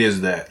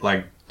that,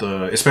 like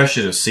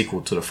especially the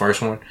sequel to the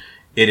first one,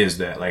 it is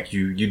that like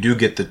you do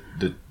get the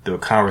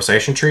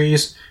conversation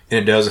trees, and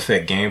it does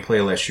affect gameplay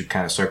unless you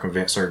kind of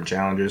circumvent certain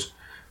challenges.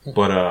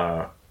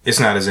 But it's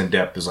not as in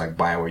depth as like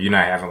BioWare. You're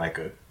not having like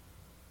a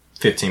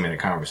 15-minute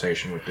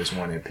conversation with this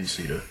one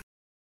NPC to.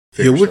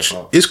 Yeah, which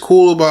is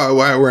cool about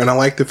BioWare, and I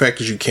like the fact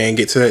that you can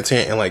get to that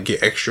tent and like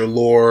get extra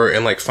lore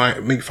and like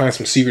find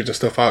some secrets and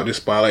stuff out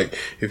just by like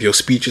if your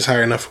speech is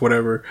high enough or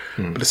whatever.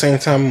 But at the same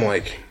time, I'm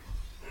like,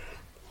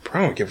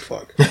 I don't give a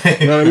fuck.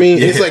 You know what I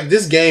mean? It's like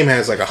this game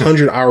has like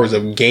 100 hours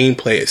of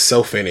gameplay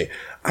itself in it.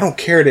 I don't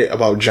care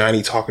about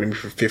Johnny talking to me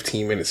for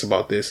 15 minutes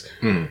about this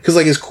because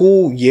like it's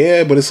cool,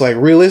 but it's like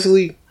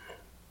realistically,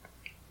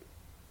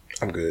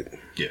 I'm good.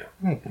 Yeah,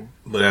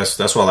 but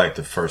that's why I like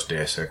the first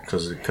Deus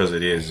Ex because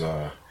it is.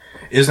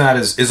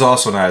 It's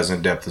also not as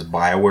in depth as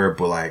BioWare,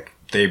 but like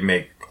they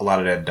make a lot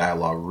of that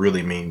dialogue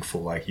really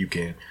meaningful. Like you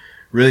can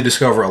really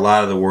discover a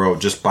lot of the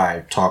world just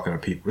by talking to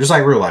people. Just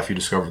like real life, you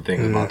discover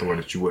things about the world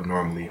that you wouldn't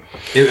normally.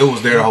 It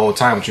was there the whole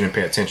time, but you didn't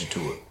pay attention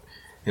to it,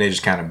 and they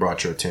just kind of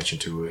brought your attention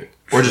to it,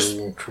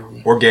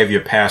 or gave you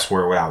a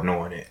password without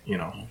knowing it.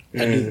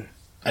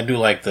 I do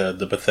like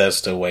the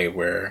Bethesda way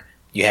where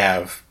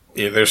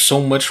there's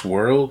so much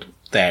world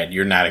that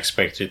you're not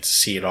expected to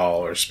see it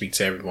all or speak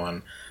to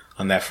everyone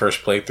on that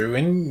first playthrough,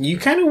 and you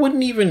kind of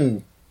wouldn't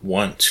even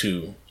want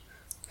to,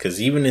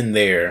 because even in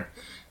there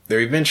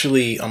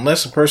eventually,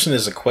 unless a person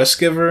is a quest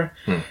giver,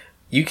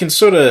 you can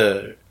sort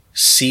of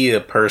see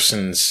a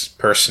person's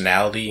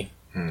personality,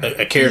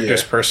 a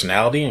character's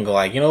personality, and go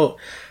like,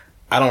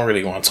 I don't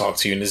really want to talk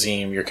to you,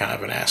 Nazim. You're kind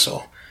of an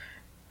asshole,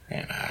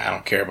 and I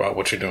don't care about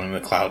what you're doing in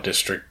the Cloud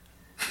District.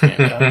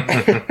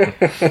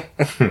 And,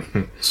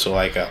 so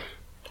like,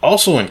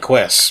 also in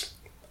quests,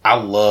 I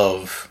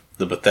love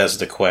the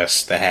Bethesda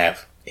quests that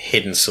have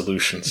hidden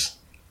solutions.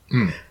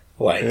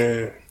 Like,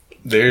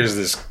 there's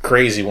this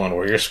crazy one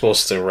where you're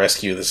supposed to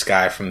rescue this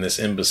guy from this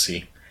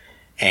embassy,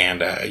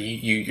 and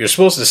you're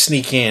supposed to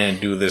sneak in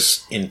and do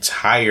this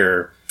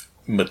entire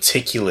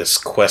meticulous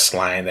quest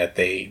line that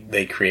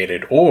they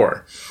created,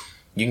 or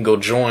you can go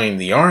join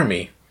the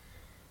army,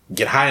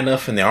 get high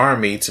enough in the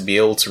army to be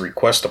able to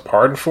request a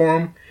pardon for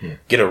him,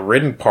 get a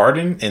written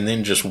pardon, and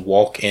then just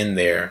walk in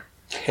there.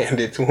 Hand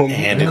it to him,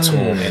 and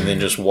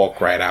then just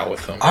walk right out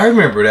with him. I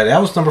remember that.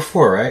 That was number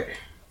 4, right?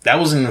 That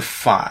was in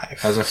 5.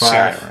 That was in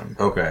 5? Skyrim.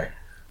 Okay.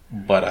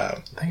 But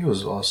I think it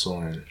was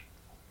also in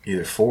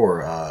either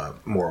 4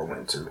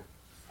 Morrowind, too.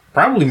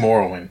 Probably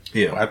Morrowind.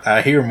 Yeah.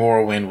 I hear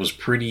Morrowind was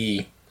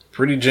pretty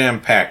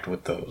jam-packed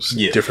with those.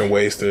 Yeah. Different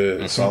ways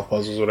to solve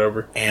puzzles,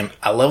 whatever. And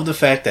I love the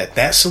fact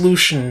that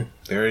solution,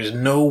 there is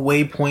no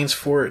waypoints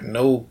for it,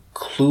 no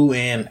clue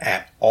in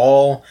at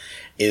all.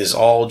 It is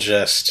all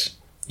just...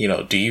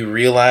 do you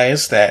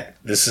realize that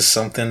this is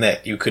something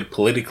that you could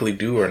politically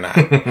do or not?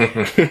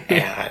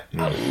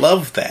 And I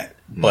love that.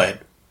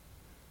 But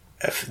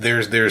if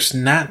there's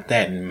not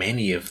that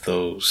many of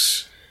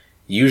those.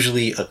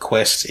 Usually a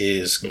quest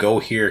is go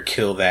here,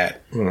 kill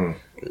that.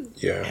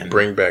 Yeah, and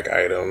bring back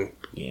item.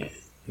 Yeah,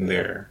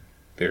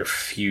 they're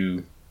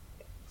few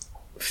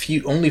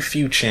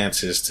few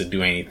chances to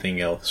do anything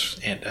else,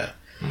 and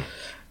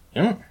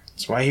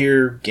that's why I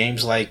hear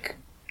games like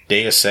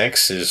Deus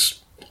Ex is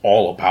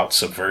all about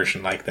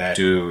subversion like that.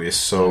 Dude, it's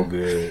so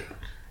good.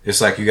 It's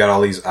like you got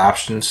all these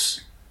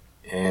options,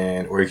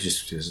 or you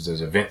just there's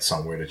an event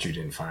somewhere that you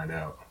didn't find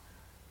out,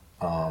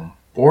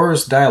 or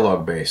it's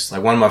dialogue based.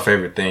 Like one of my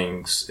favorite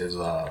things is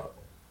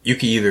you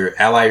can either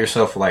ally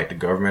yourself with like the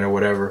government or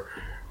whatever,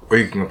 or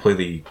you can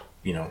completely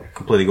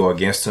go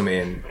against them.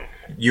 And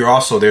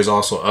there's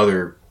also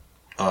other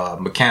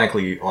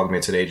mechanically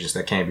augmented agents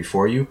that came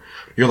before you.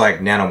 You're like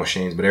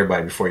nanomachines, but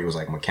everybody before you was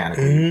like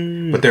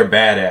mechanically, but they're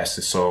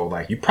badasses. So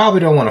like you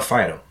probably don't want to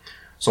fight them.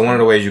 So one of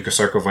the ways you can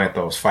circumvent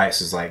those fights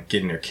is like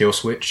getting their kill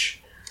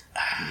switch.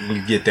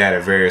 You get that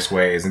in various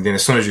ways, and then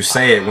as soon as you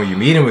say it, when you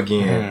meet him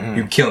again,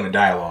 you kill him in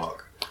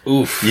dialogue.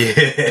 Oof.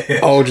 Yeah.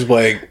 Oh, just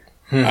like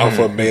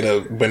alpha,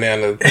 beta,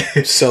 banana,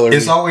 celery.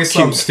 It's always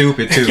something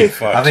stupid too.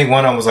 I think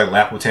one of them was like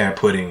Laputan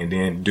pudding, and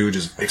then dude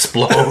just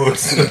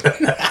explodes.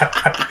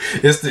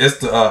 It's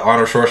the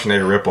Arnold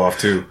Schwarzenegger ripoff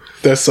too.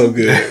 That's so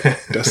good.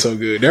 That's so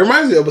good. That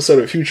reminds me of the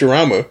episode of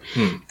Futurama,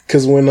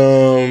 because when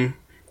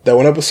that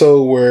one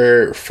episode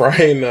where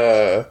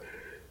Fry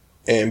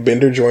and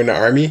Bender joined the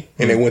army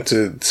and they went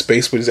to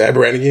space with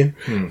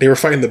Zabranigan. They were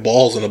fighting the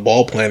balls on the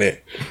ball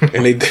planet,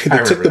 and they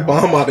took the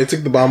bomb out. They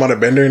took the bomb out of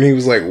Bender, and he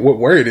was like, "What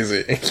word is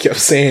it?" And he kept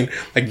saying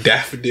like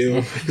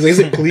daffodil. He's like, "Is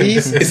it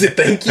please? Is it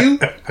thank you?"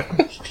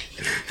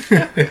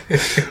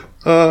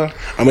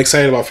 I'm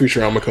excited about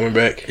Futurama coming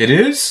back. It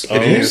is.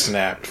 It is.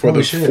 Snapped For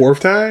the fourth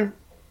time,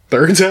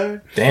 third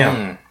time.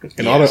 Damn.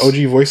 And all the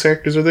OG voice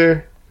actors are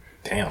there.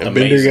 Damn. And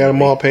Bender got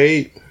them all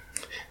paid.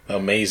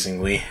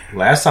 Amazingly.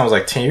 Last time was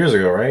like 10 years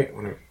ago, right?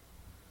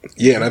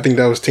 Yeah, and I think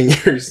that was 10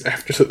 years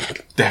after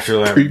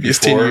the previous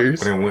 10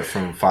 years. When it went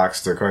from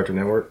Fox to Cartoon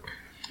Network.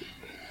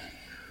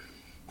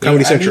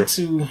 Comedy Central.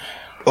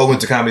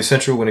 Went to Comedy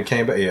Central when it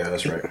came back? Yeah,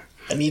 that's right.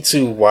 I need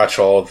to watch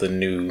all the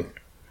new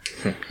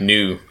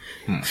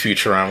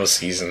Futurama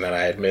season that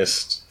I had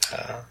missed.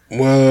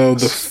 Well,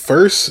 the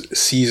first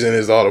season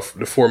is all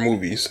the 4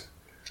 movies.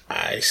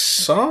 I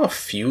saw a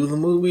few of the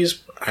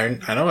movies. I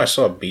know I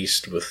saw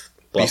Beast with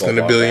Beast and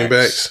a Billion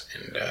Backs.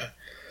 And,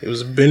 it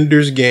was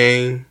Bender's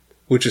Gang,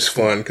 which is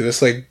fun because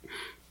it's like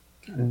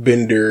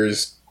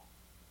Bender's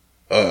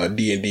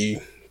D&D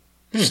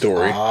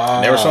story.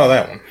 Never saw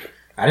that one.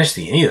 I didn't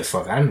see any of the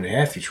fuck. I didn't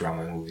have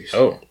Futurama movies.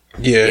 Oh,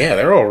 yeah,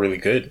 they're all really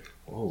good.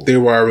 Whoa. They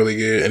were really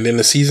good, and then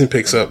the season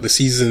picks up. The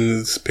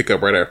seasons pick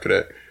up right after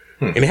that,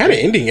 and it had an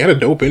ending. It had a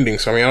dope ending.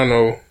 So I mean, I don't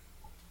know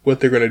what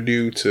they're gonna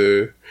do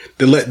to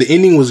the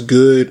ending was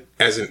good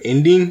as an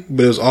ending,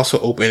 but it was also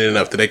open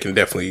enough that they can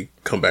definitely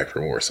come back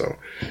for more. So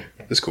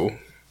it's cool.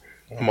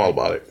 I'm all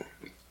about it.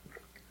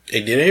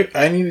 Hey, did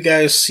any of you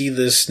guys see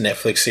this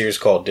Netflix series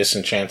called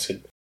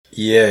Disenchanted?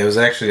 Yeah, it was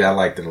actually, I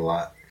liked it a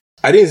lot.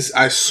 I didn't.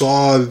 I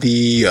saw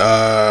it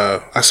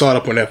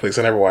up on Netflix.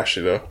 I never watched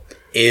it though.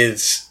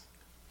 It's,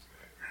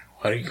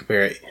 how do you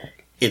compare it?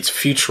 It's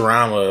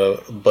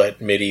Futurama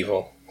but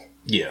medieval.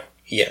 Yeah.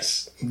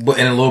 Yes, but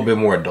and a little bit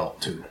more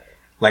adult too,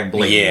 like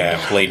blatantly.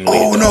 Yeah, blatantly.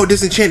 Oh no,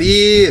 Disenchanted.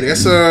 Yeah,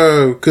 that's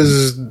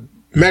because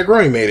Matt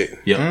Groening made it.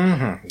 Yep.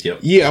 Mm-hmm. Yep.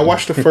 Yeah, I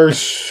watched the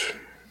first.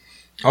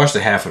 I watched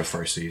the half of the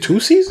first season. 2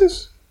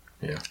 seasons.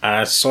 Yeah,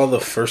 I saw the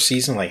first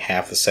season, like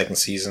half the second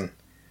season.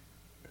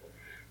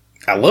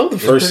 I love the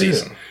first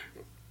season.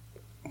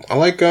 I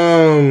like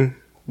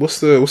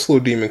what's the little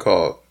demon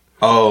called?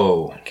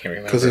 Oh, I can't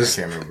remember. Because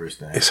I can't remember his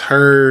name. It's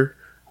her,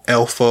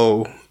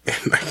 Elfo,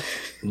 and like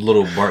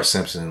little Bart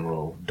Simpson,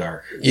 little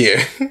dark.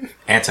 Yeah,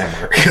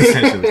 anti-Mark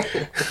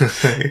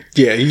essentially.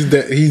 Yeah,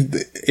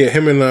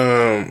 him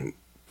and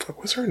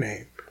what's her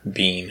name?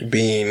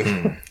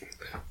 Bean.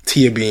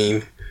 Tia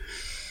Bean.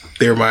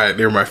 They're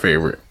my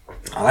favorite.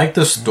 I like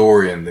the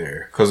story in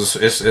there because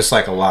it's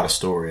like a lot of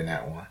story in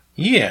that one.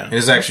 Yeah,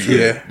 it's actually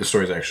good. Yeah. The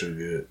story's actually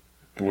good,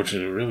 which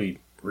is really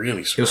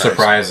surprising. It was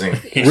surprising,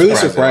 really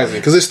surprising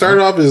because it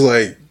started off as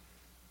like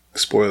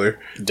spoiler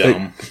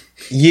dumb. Like,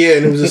 yeah,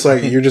 and it was just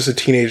like you're just a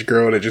teenage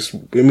girl that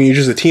you're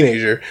just a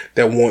teenager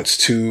that wants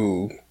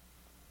to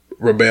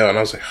rebel, and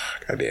I was like,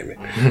 oh, God damn it!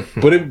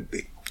 But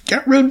it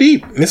got real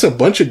deep, and it's a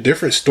bunch of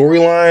different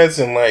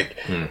storylines and like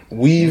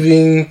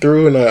weaving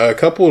through, and a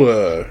couple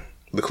of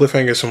the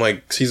cliffhangers from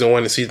like season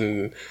 1 to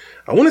season.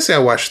 I want to say I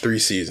watched 3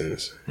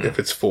 seasons, if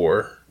it's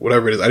 4,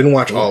 whatever it is. I didn't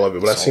watch all of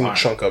it, but I seen a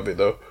chunk of it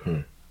though.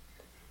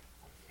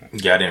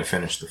 Yeah, I didn't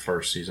finish the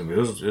first season, but it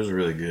was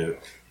really good.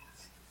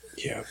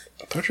 Yeah,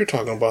 I thought you were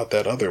talking about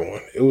that other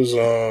one. It was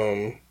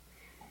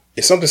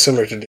it's something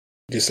similar to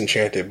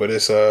Disenchanted, but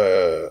it's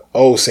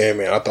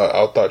Sandman. I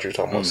thought you were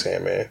talking about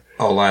Sandman.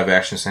 Oh, live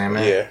action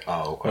Sandman. Yeah.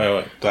 Oh, okay.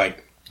 Wait,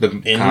 like the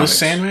Endless comics.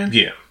 Sandman.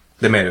 Yeah,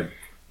 they made a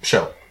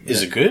show.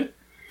 Is it good?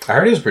 I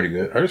heard it was pretty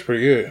good. I heard it's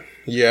pretty good.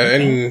 Yeah,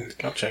 and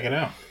I'll check it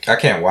out. I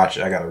can't watch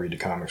it. I got to read the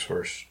comics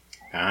first.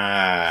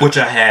 Ah, Which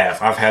I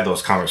have. I've had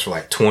those comics for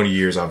like 20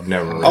 years. I've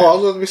never read. I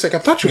was going to be like, I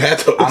thought you had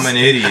those. I'm an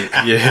idiot.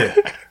 Yeah,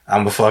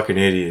 I'm a fucking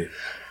idiot.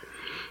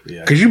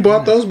 Yeah, because you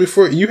bought those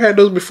before. You had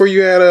those before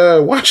you had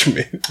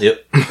Watchmen.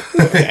 Yep.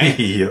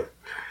 Yep.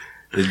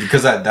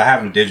 Because I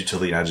have them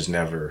digitally, and I just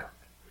never.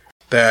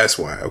 That's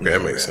why. Okay,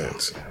 that makes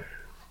sense.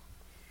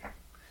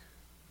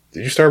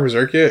 Did you start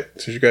Berserk yet?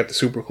 Since you got the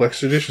Super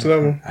Collector's Edition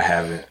of them? I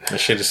haven't. That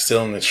shit is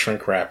still in the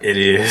shrink wrap. It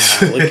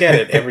is. I look at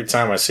it every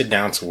time I sit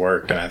down to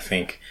work, and I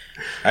think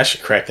I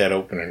should crack that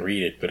open and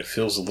read it, but it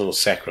feels a little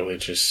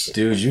sacrilegious.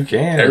 Dude, you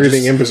can.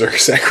 Everything in Berserk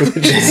is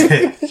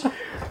sacrilegious.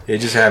 It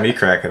just had me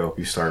crack it open.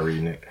 You start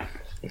reading it.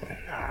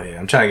 Yeah,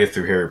 I'm trying to get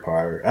through Harry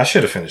Potter. I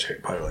should have finished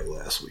Harry Potter like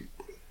last week.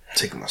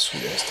 Taking my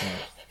sweet ass time.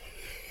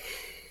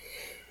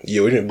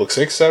 Yeah, we did book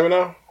 6, 7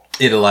 now?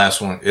 Yeah, the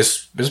last one.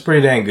 It's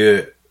pretty dang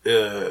good.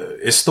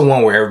 It's the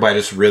one where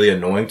everybody's just really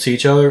annoying to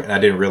each other, and I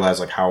didn't realize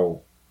like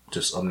how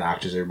just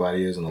obnoxious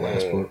everybody is in the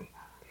last book.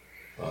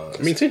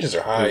 I mean, tensions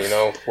are high, you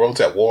know. World's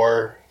at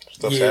war.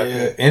 Stuff's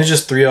happening. And it's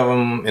just 3 of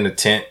them in a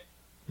tent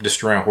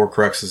destroying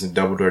Horcruxes, and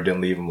Dumbledore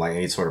didn't leave them like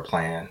any sort of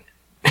plan.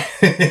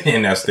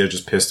 And they're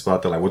just pissed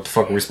about that. Like, what the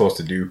fuck are we supposed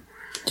to do?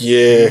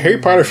 Yeah, Harry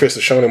Potter fits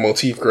the shonen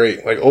motif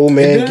great. Like, old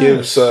man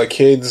gives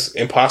kids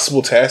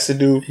impossible tasks to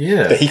do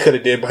that he could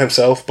have did by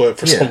himself, but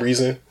for some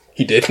reason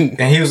he didn't.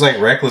 And he was like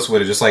reckless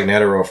with it, just like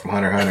Netero from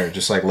Hunter x Hunter,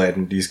 just like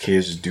letting these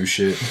kids just do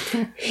shit.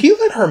 He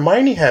let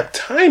Hermione have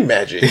time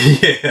magic.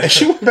 And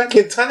she went back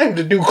in time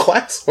to do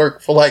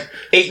classwork for like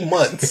 8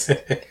 months.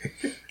 I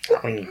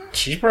mean,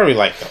 she's probably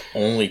like the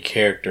only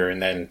character in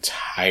that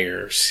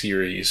entire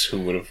series who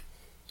would have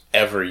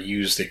ever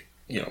used it,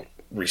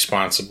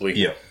 responsibly.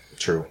 Yeah,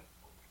 true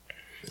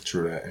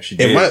that. She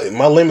did. In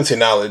my limited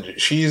knowledge,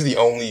 she's the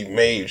only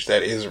mage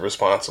that is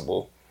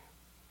responsible.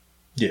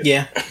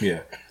 Yeah.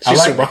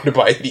 She's surrounded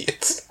by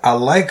idiots. I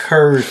like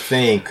her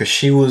thing because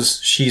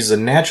she's a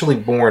naturally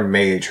born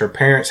mage. Her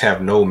parents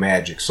have no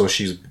magic, so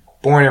she's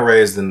born and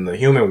raised in the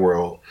human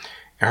world.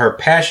 And her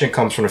passion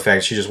comes from the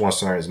fact she just wants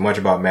to learn as much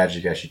about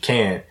magic as she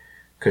can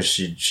because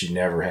she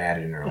never had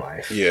it in her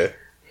life. Yeah.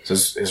 So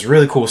it's a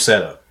really cool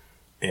setup.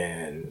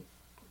 And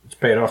it's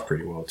paid off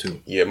pretty well,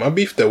 too. Yeah, my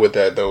beef with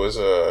that, though, is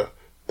the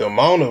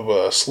amount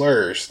of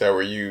slurs that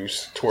were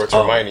used towards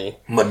Hermione.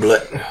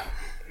 Mudblood.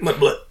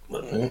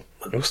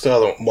 What's the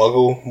other one?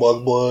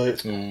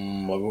 Mudblood?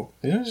 Muggle.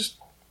 Yeah, just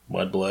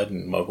Mudblood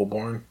and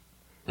Muggleborn.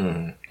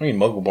 Mm-hmm. I mean,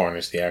 Muggleborn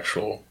is the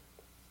actual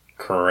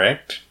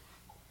correct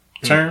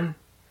term.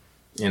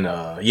 And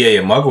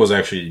Muggle is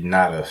actually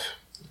not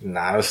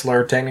a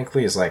slur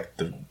technically. It's like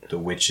the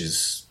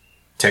witch's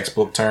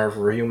textbook term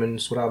for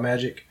humans without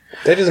magic.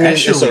 That just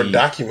means it's a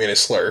documented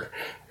slur.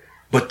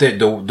 But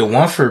the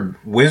one for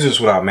wizards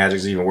without magic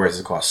is even worse.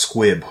 It's called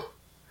squib,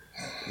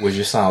 which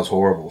just sounds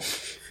horrible.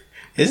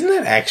 Isn't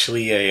that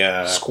actually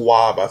a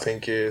squab? I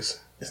think is.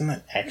 Isn't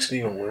that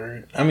actually a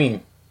word? I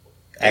mean,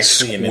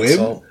 actually Squib? an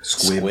insult.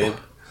 Squib.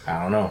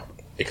 I don't know.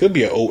 It could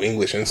be an old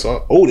English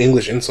insult. Old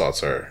English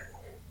insults are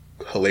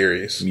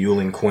hilarious. Mule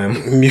and quim.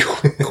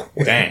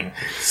 Dang.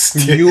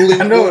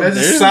 I know, that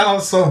just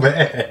sounds so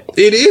bad.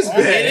 It is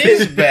bad. It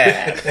is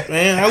bad.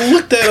 Man, I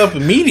looked that up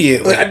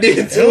immediately. I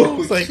did too. I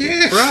was like,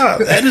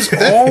 bro, that is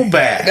all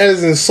bad. That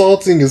is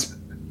insulting as...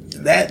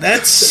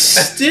 That's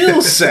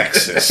still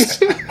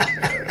sexist.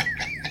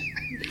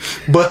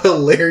 But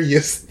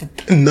hilarious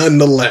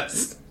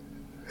nonetheless.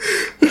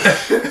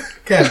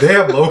 God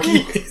damn,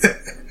 Loki.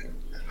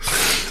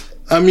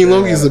 I mean,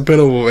 Loki's the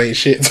pinnacle of ain't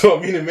shit, so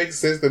I mean, it makes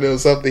sense that it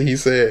was something he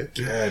said.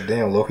 God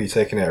damn, Loki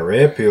taking that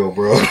red pill,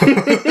 bro.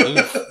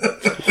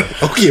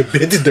 Loki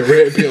invented the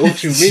red pill.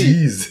 What you mean?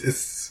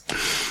 Jesus.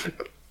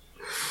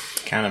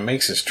 Kind of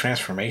makes his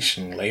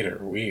transformation later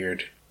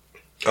weird.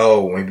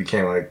 Oh, when he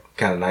became like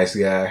kind of nice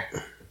guy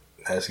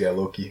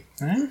Loki.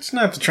 It's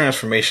not the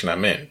transformation I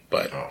meant,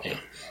 but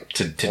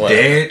to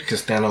dead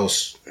because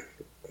Thanos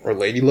or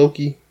Lady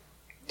Loki.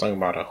 Talking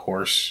about a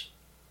horse.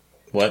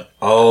 What?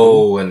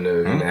 Oh, in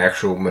the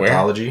actual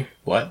mythology.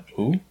 What?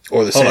 Who?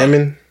 Or the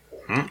salmon.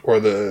 Or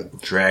the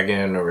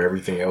dragon or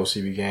everything else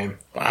he became.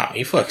 Wow,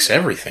 he fucks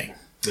everything.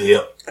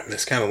 Yep. I mean,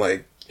 it's kind of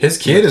like his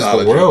kid mythology.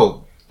 Is the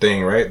world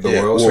thing, right? The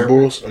world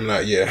serpent. I'm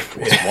not. Yeah,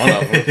 it's one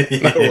of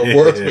them. Not the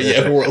world, but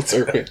yeah, the world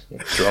serpent.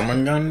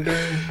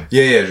 Jormungandr.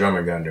 Yeah,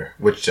 Jormungandr,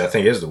 which I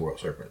think is the world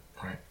serpent,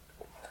 right?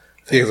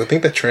 Yeah, because I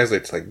think that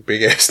translates like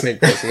big ass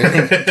snake, doesn't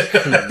it?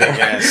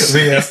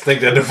 Big ass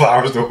snake that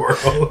devours the world.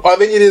 Oh, I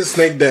think it is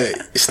snake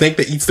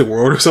that eats the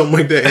world or something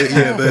like that.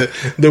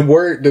 Yeah, the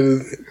word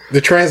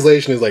the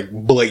translation is like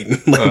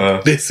blatant.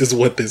 Like this is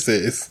what this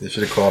is. They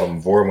should have called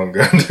him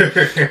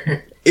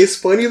Vormungandr. It's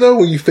funny though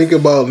when you think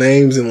about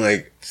names in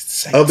like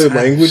other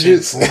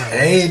languages.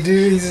 Hey,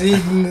 dude, he's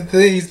eating the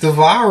thing. He's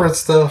devouring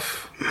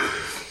stuff.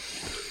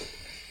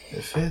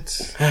 It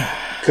fits.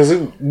 Because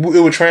it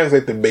would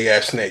translate the big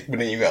ass snake, but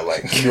then you got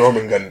like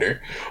Jormungandr.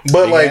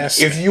 But big like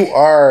if you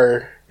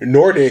are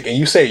Nordic and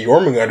you say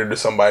Jormungandr to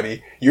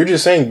somebody, you're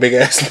just saying big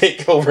ass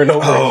snake over and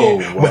over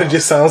again. Wow. But it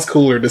just sounds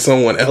cooler to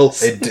someone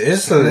else. It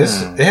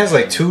has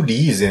like 2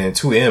 D's in it,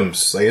 2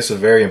 M's. Like it's a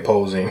very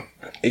imposing.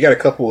 It got a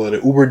couple of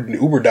the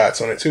Uber dots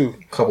on it too.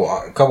 Couple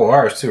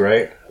R's too,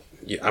 right?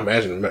 Yeah, I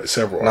imagine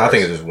several. No, R's. I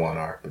think it's just 1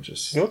 R, but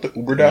just you know what the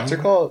Uber dots are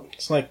called?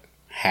 It's like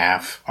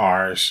half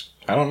R's.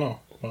 I don't know.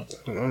 I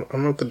don't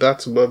know what the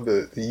dots above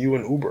the U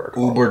and Uber are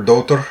called. Uber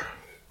Dotter.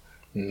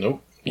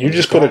 Nope. You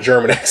just put a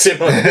German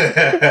accent on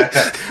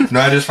it. No,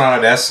 I just found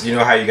out that's, you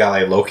know how you got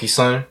like Loki's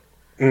son?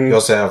 You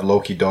also have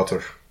Loki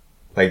daughter.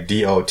 Like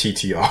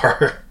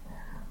Dottr.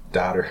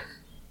 Daughter.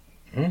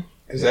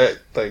 Is that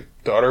like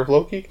daughter of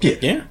Loki?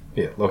 Yeah.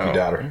 Yeah, Loki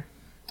daughter.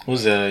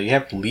 You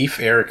have Leif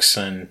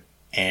Erikson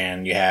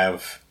and you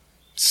have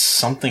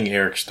something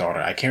Eric's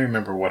daughter. I can't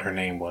remember what her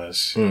name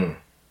was.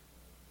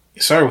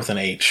 It started with an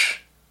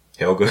H.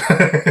 Helga.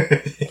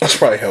 That's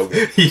probably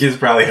Helga. He is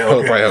probably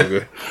Helga. Probably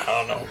Helga. I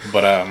don't know.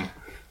 But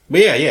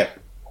yeah.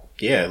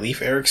 Yeah,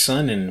 Leif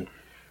Erikson and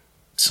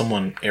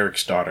someone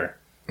Eric's daughter.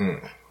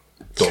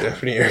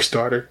 Stephanie, Eric's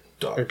daughter.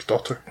 Eric's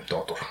daughter.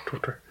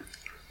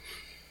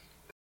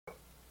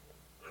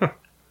 Huh.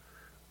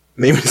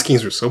 Naming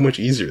schemes were so much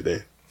easier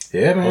then.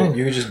 Yeah, man.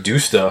 You could just do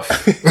stuff.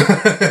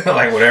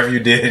 Like whatever you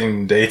did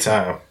in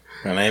daytime.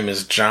 My name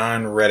is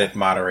John Reddit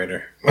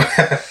Moderator.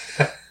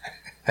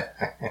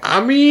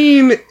 I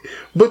mean,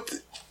 but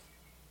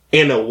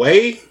in a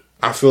way,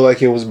 I feel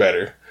like it was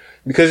better.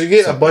 Because you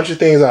get a bunch of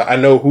things. I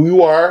know who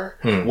you are,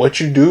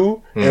 what you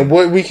do, and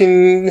what we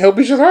can help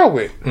each other out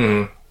with.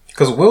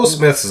 Because Will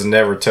Smith has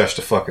never touched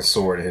a fucking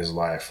sword in his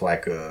life.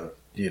 Like,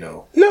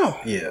 No.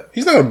 Yeah.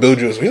 He's not going to build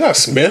you he's not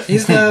Smith.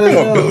 He's not going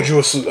to build you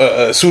a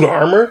suit of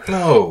armor.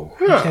 No.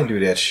 He can't do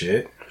that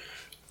shit.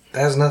 That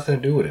has nothing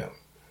to do with him.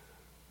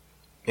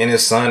 And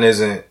his son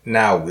isn't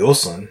now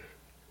Wilson,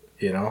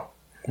 you know?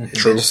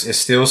 True. It's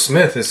still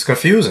Smith. It's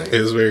confusing. It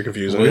is very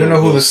confusing. We don't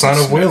know who the son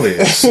of Will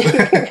is.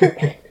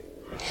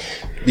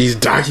 These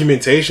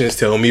documentations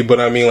tell me, but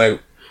I mean,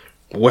 like,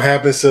 what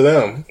happens to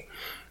them?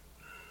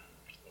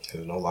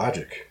 There's no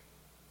logic.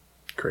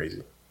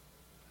 Crazy.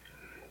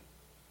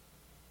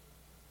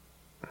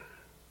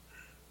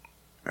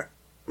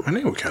 My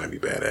name would kind of be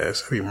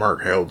badass. I'd be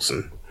Mark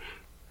Haraldson.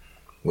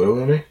 What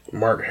would it be?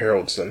 Mark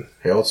Haraldson.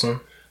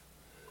 Haraldson?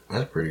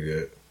 That's pretty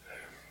good.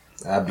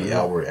 I'd be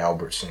Albert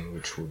Albertson,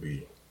 which would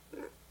be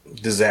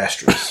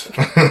disastrous.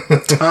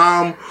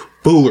 Tom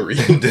Foolery.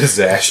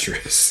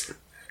 Disastrous.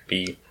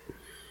 Be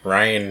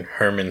Ryan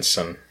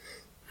Hermanson.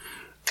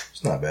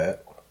 It's not bad.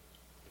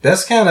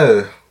 That's kind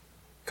of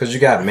because you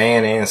got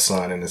man and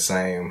son in the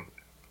same.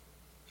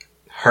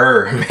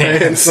 Her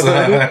man and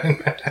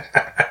son.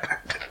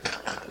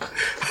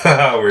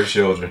 We're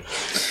children.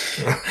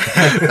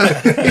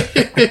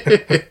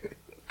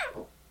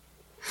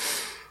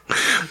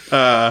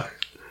 That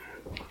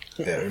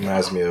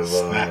reminds me of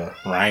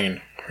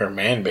Ryan, her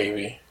man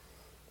baby.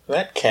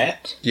 That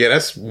cat. Yeah,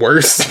 that's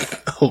worse.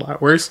 A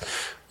lot worse.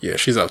 Yeah,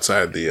 she's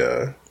outside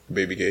the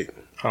baby gate.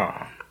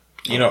 Oh.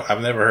 You know,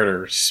 I've never heard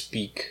her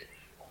speak.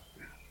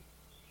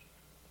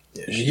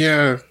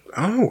 Yeah,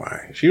 I don't know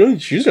why. She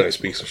usually only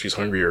speaks when she's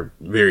hungry or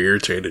very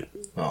irritated.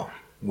 Oh,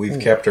 we've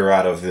kept her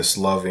out of this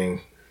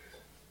loving.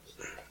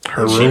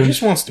 Her She room.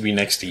 just wants to be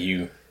next to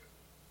you.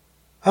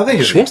 I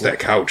think She wants that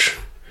couch.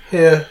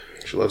 Yeah.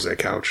 She loves that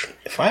couch.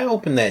 If I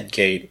open that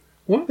gate,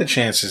 what are the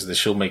chances that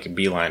she'll make a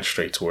beeline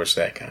straight towards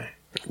that guy?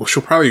 Well,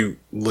 she'll probably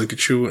look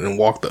at you and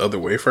walk the other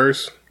way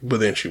first, but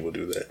then she will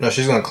do that. No,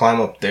 she's gonna climb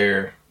up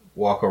there,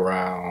 walk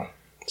around,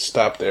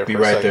 Stop there. be for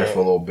a right second. there for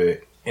a little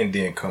bit, and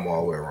then come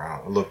all the way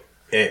around. Look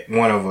at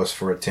one of us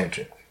for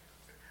attention,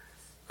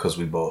 because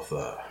we both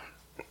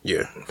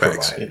Yeah,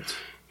 facts. provide.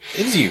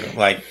 It's you.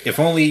 Like, if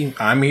only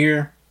I'm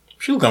here,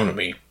 she'll come to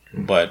me.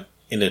 But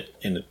in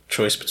the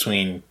choice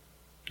between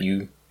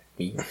you,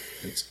 me,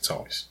 it's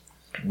always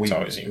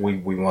you.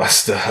 We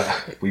must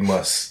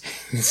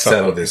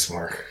settle this,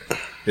 Mark.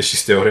 Is she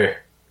still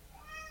there?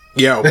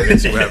 Yeah, I'll wait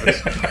and see what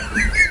happens.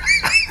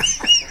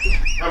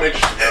 I'm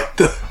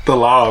interested. The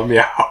law of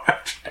meow.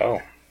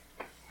 Oh.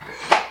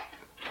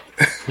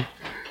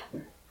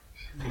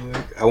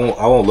 I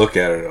won't look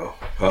at her though.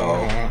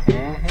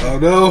 Oh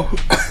no.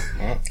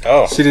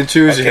 Oh. She didn't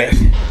choose yet.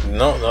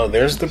 No,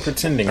 there's the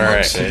pretending. All Mark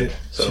right. said.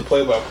 So the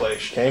play-by-play.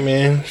 She came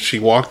in. She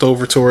walked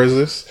over towards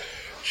us.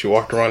 She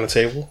walked around the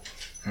table.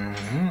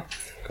 Come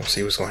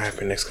see what's gonna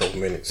happen next couple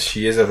minutes.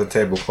 She is at the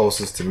table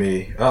closest to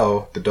me.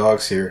 Oh, the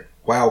dog's here.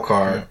 Wild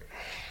card.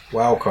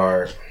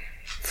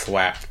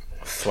 Thwap.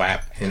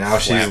 And now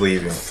she's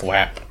leaving.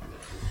 Thwap.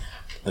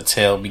 The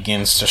tail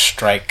begins to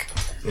strike.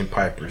 And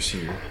Piper's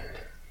here.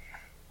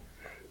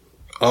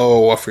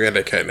 Oh, I forgot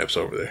that catnip's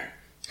over there.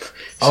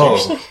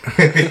 Oh,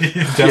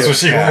 that's what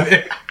she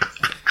wanted.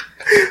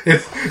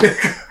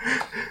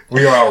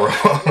 We are all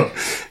wrong.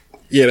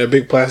 Yeah, that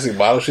big plastic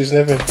bottle she's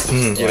sniffing.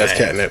 Yeah, that's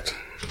catnip.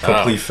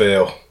 Complete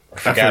fail. I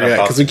forgot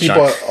because we keep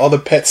all the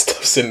pet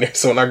stuffs in there.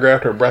 So when I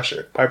grabbed her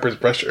Piper's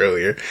brush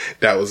earlier,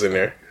 that was in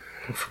there.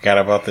 Forgot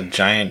about the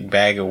giant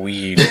bag of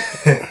weed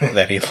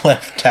that he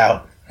left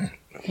out.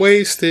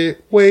 Wasted.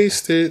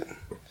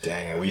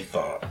 Dang, we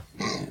thought.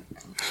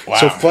 Wow.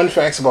 So fun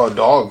facts about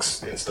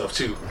dogs and stuff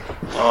too.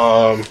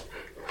 Well,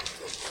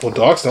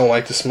 dogs don't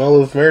like the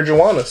smell of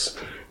marijuanas,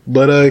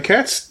 but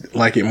cats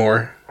like it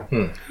more.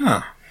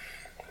 Huh.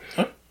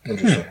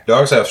 Interesting.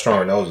 Dogs have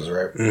stronger noses,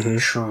 right? Mm-hmm.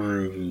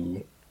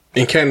 True.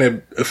 And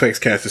catnip affects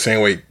cats the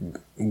same way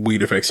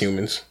weed affects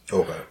humans.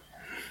 Okay.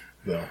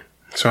 Yeah.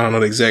 So I don't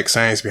know the exact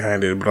science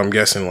behind it, but I'm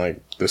guessing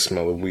like the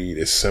smell of weed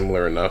is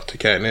similar enough to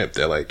catnip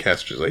that like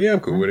cats are just like, yeah, I'm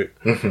cool with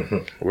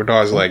it. Where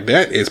dogs are like,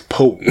 that is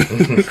potent.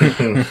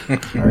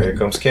 All right, here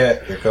comes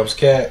Cat. Here comes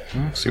Cat.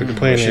 See what the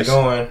plan Where's she is.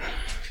 going?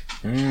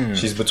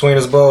 She's between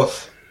us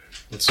both.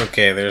 It's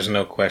okay. There's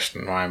no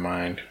question in my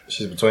mind.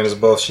 She's between us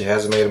both. She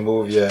hasn't made a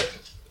move yet.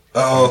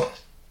 Uh-oh.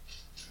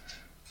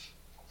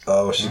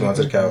 Oh, she's going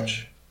to the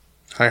couch.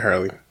 Hi,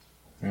 Harley.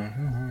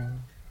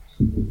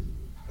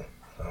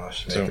 Oh,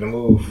 she's making a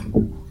move.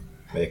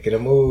 Making a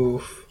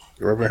move.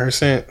 Rubbing her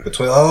scent.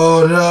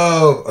 Oh,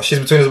 no. Oh, she's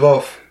between us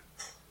both.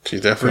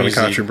 She's definitely on the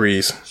couch with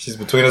Breeze. She's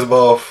between us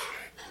both.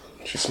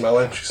 She's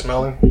smelling. She's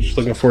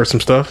looking for some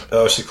stuff.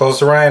 Oh, she's close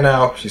to Ryan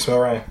now. She smell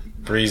Ryan.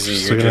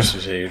 Breezy,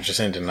 you're just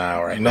in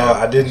denial right No, now.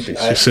 I didn't.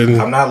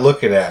 I'm not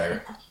looking at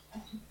her.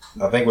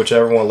 I think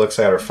whichever one looks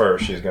at her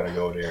first, she's going to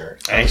go there.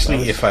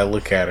 Actually, if I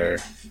look at her,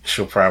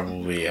 she'll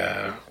probably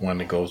want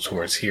to go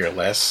towards here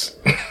less.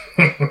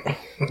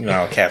 You know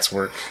how cats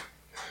work.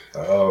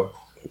 Oh,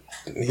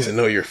 Needs to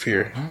know your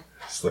fear.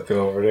 it's looking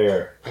over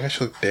there. I guess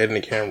she look dead in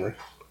the camera.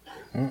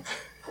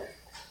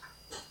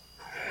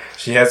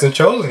 She hasn't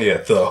chosen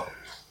yet, though.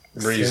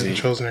 She hasn't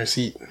chosen her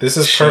seat. This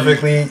is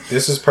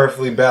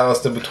perfectly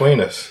balanced in between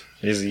us.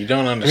 Breezy, you don't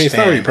I mean, understand. it's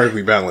not really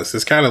perfectly balanced.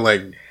 It's kind of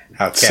like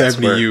how cats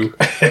 70 work. you.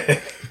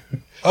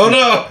 Oh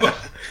no!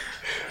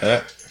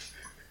 And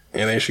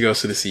then she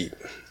goes to the seat.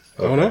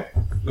 Okay. Oh no?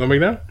 Going back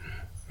down?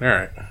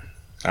 Alright.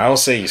 I will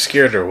say you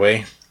scared her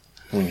away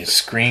when you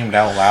screamed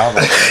out loud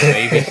like a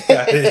baby.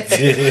 I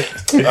did.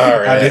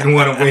 Alright. I didn't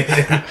want to win.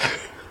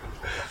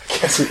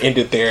 Guess we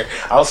ended there.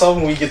 I was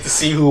hoping we get to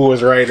see who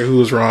was right or who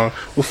was wrong.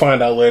 We'll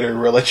find out later.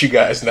 We'll let you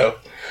guys know.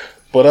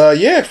 But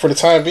yeah, for the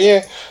time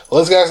being,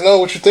 let us guys know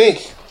what you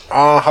think.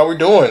 How we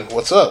doing?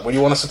 What's up? What do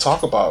you want us to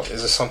talk about?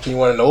 Is it something you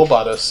want to know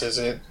about us? Is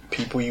it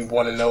people you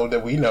want to know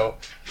that we know?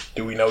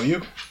 Do we know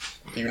you?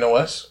 Do you know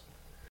us?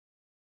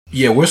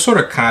 Yeah, what sort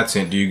of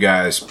content do you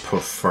guys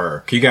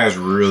prefer? Can you guys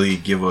really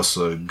give us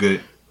a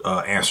good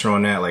answer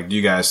on that? Like, do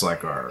you guys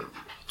like our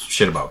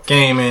shit about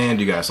gaming?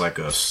 Do you guys like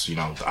us, the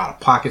out of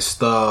pocket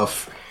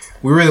stuff?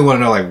 We really want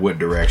to know like what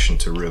direction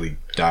to really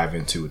dive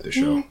into with the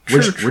show.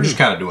 We're just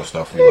kind of doing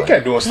stuff. Yeah, kind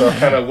of doing stuff,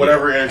 kind of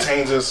whatever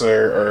entertains us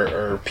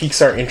or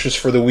piques our interest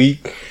for the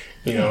week.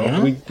 You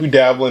know, we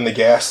dabble in the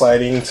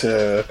gaslighting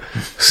to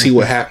see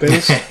what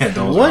happens.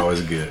 Those are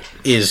always good.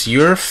 Is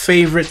your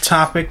favorite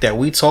topic that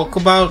we talk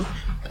about,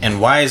 and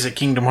why is it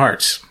Kingdom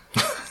Hearts?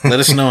 Let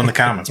us know in the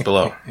comments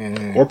below.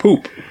 Or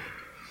poop.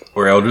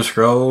 Or Elder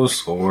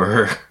Scrolls,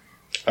 or...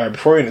 All right,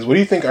 before we end this, what do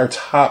you think our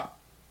top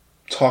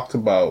talked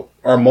about,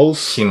 our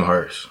most... Kingdom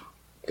Hearts.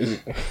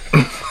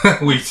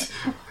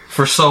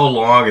 For so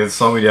long and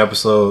so many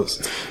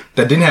episodes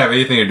that didn't have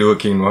anything to do with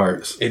Kingdom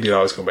Hearts. It did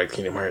always come back to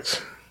Kingdom Hearts.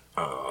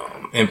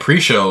 In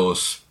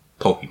pre-shows,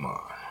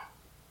 Pokemon.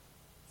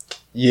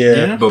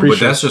 Yeah, but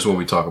that's just what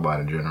we talk about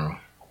in general.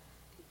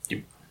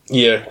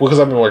 Yeah, well, because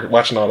I've been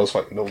watching all those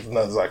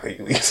nuts like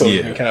lately, so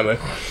yeah, kind of.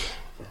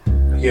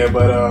 Yeah,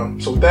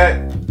 but so with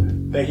that,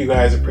 thank you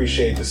guys.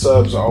 Appreciate the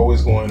subs are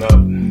always going up.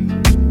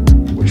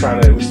 We're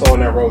still on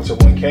that road to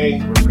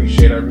 1K. We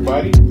appreciate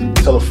everybody.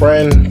 Tell a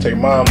friend, tell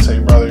your mom, tell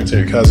your brother, tell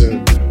your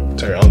cousin,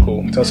 tell your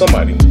uncle, tell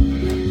somebody.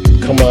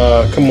 Come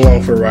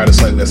along for a ride. It's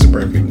like Less Than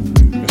Perfect.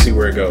 And see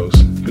where it goes.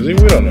 Because we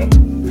don't know.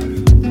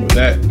 With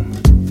that,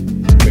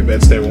 may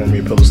bed stay warm,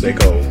 your pillow stay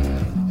cold.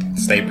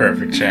 Stay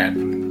perfect, chat.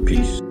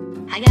 Peace.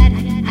 I got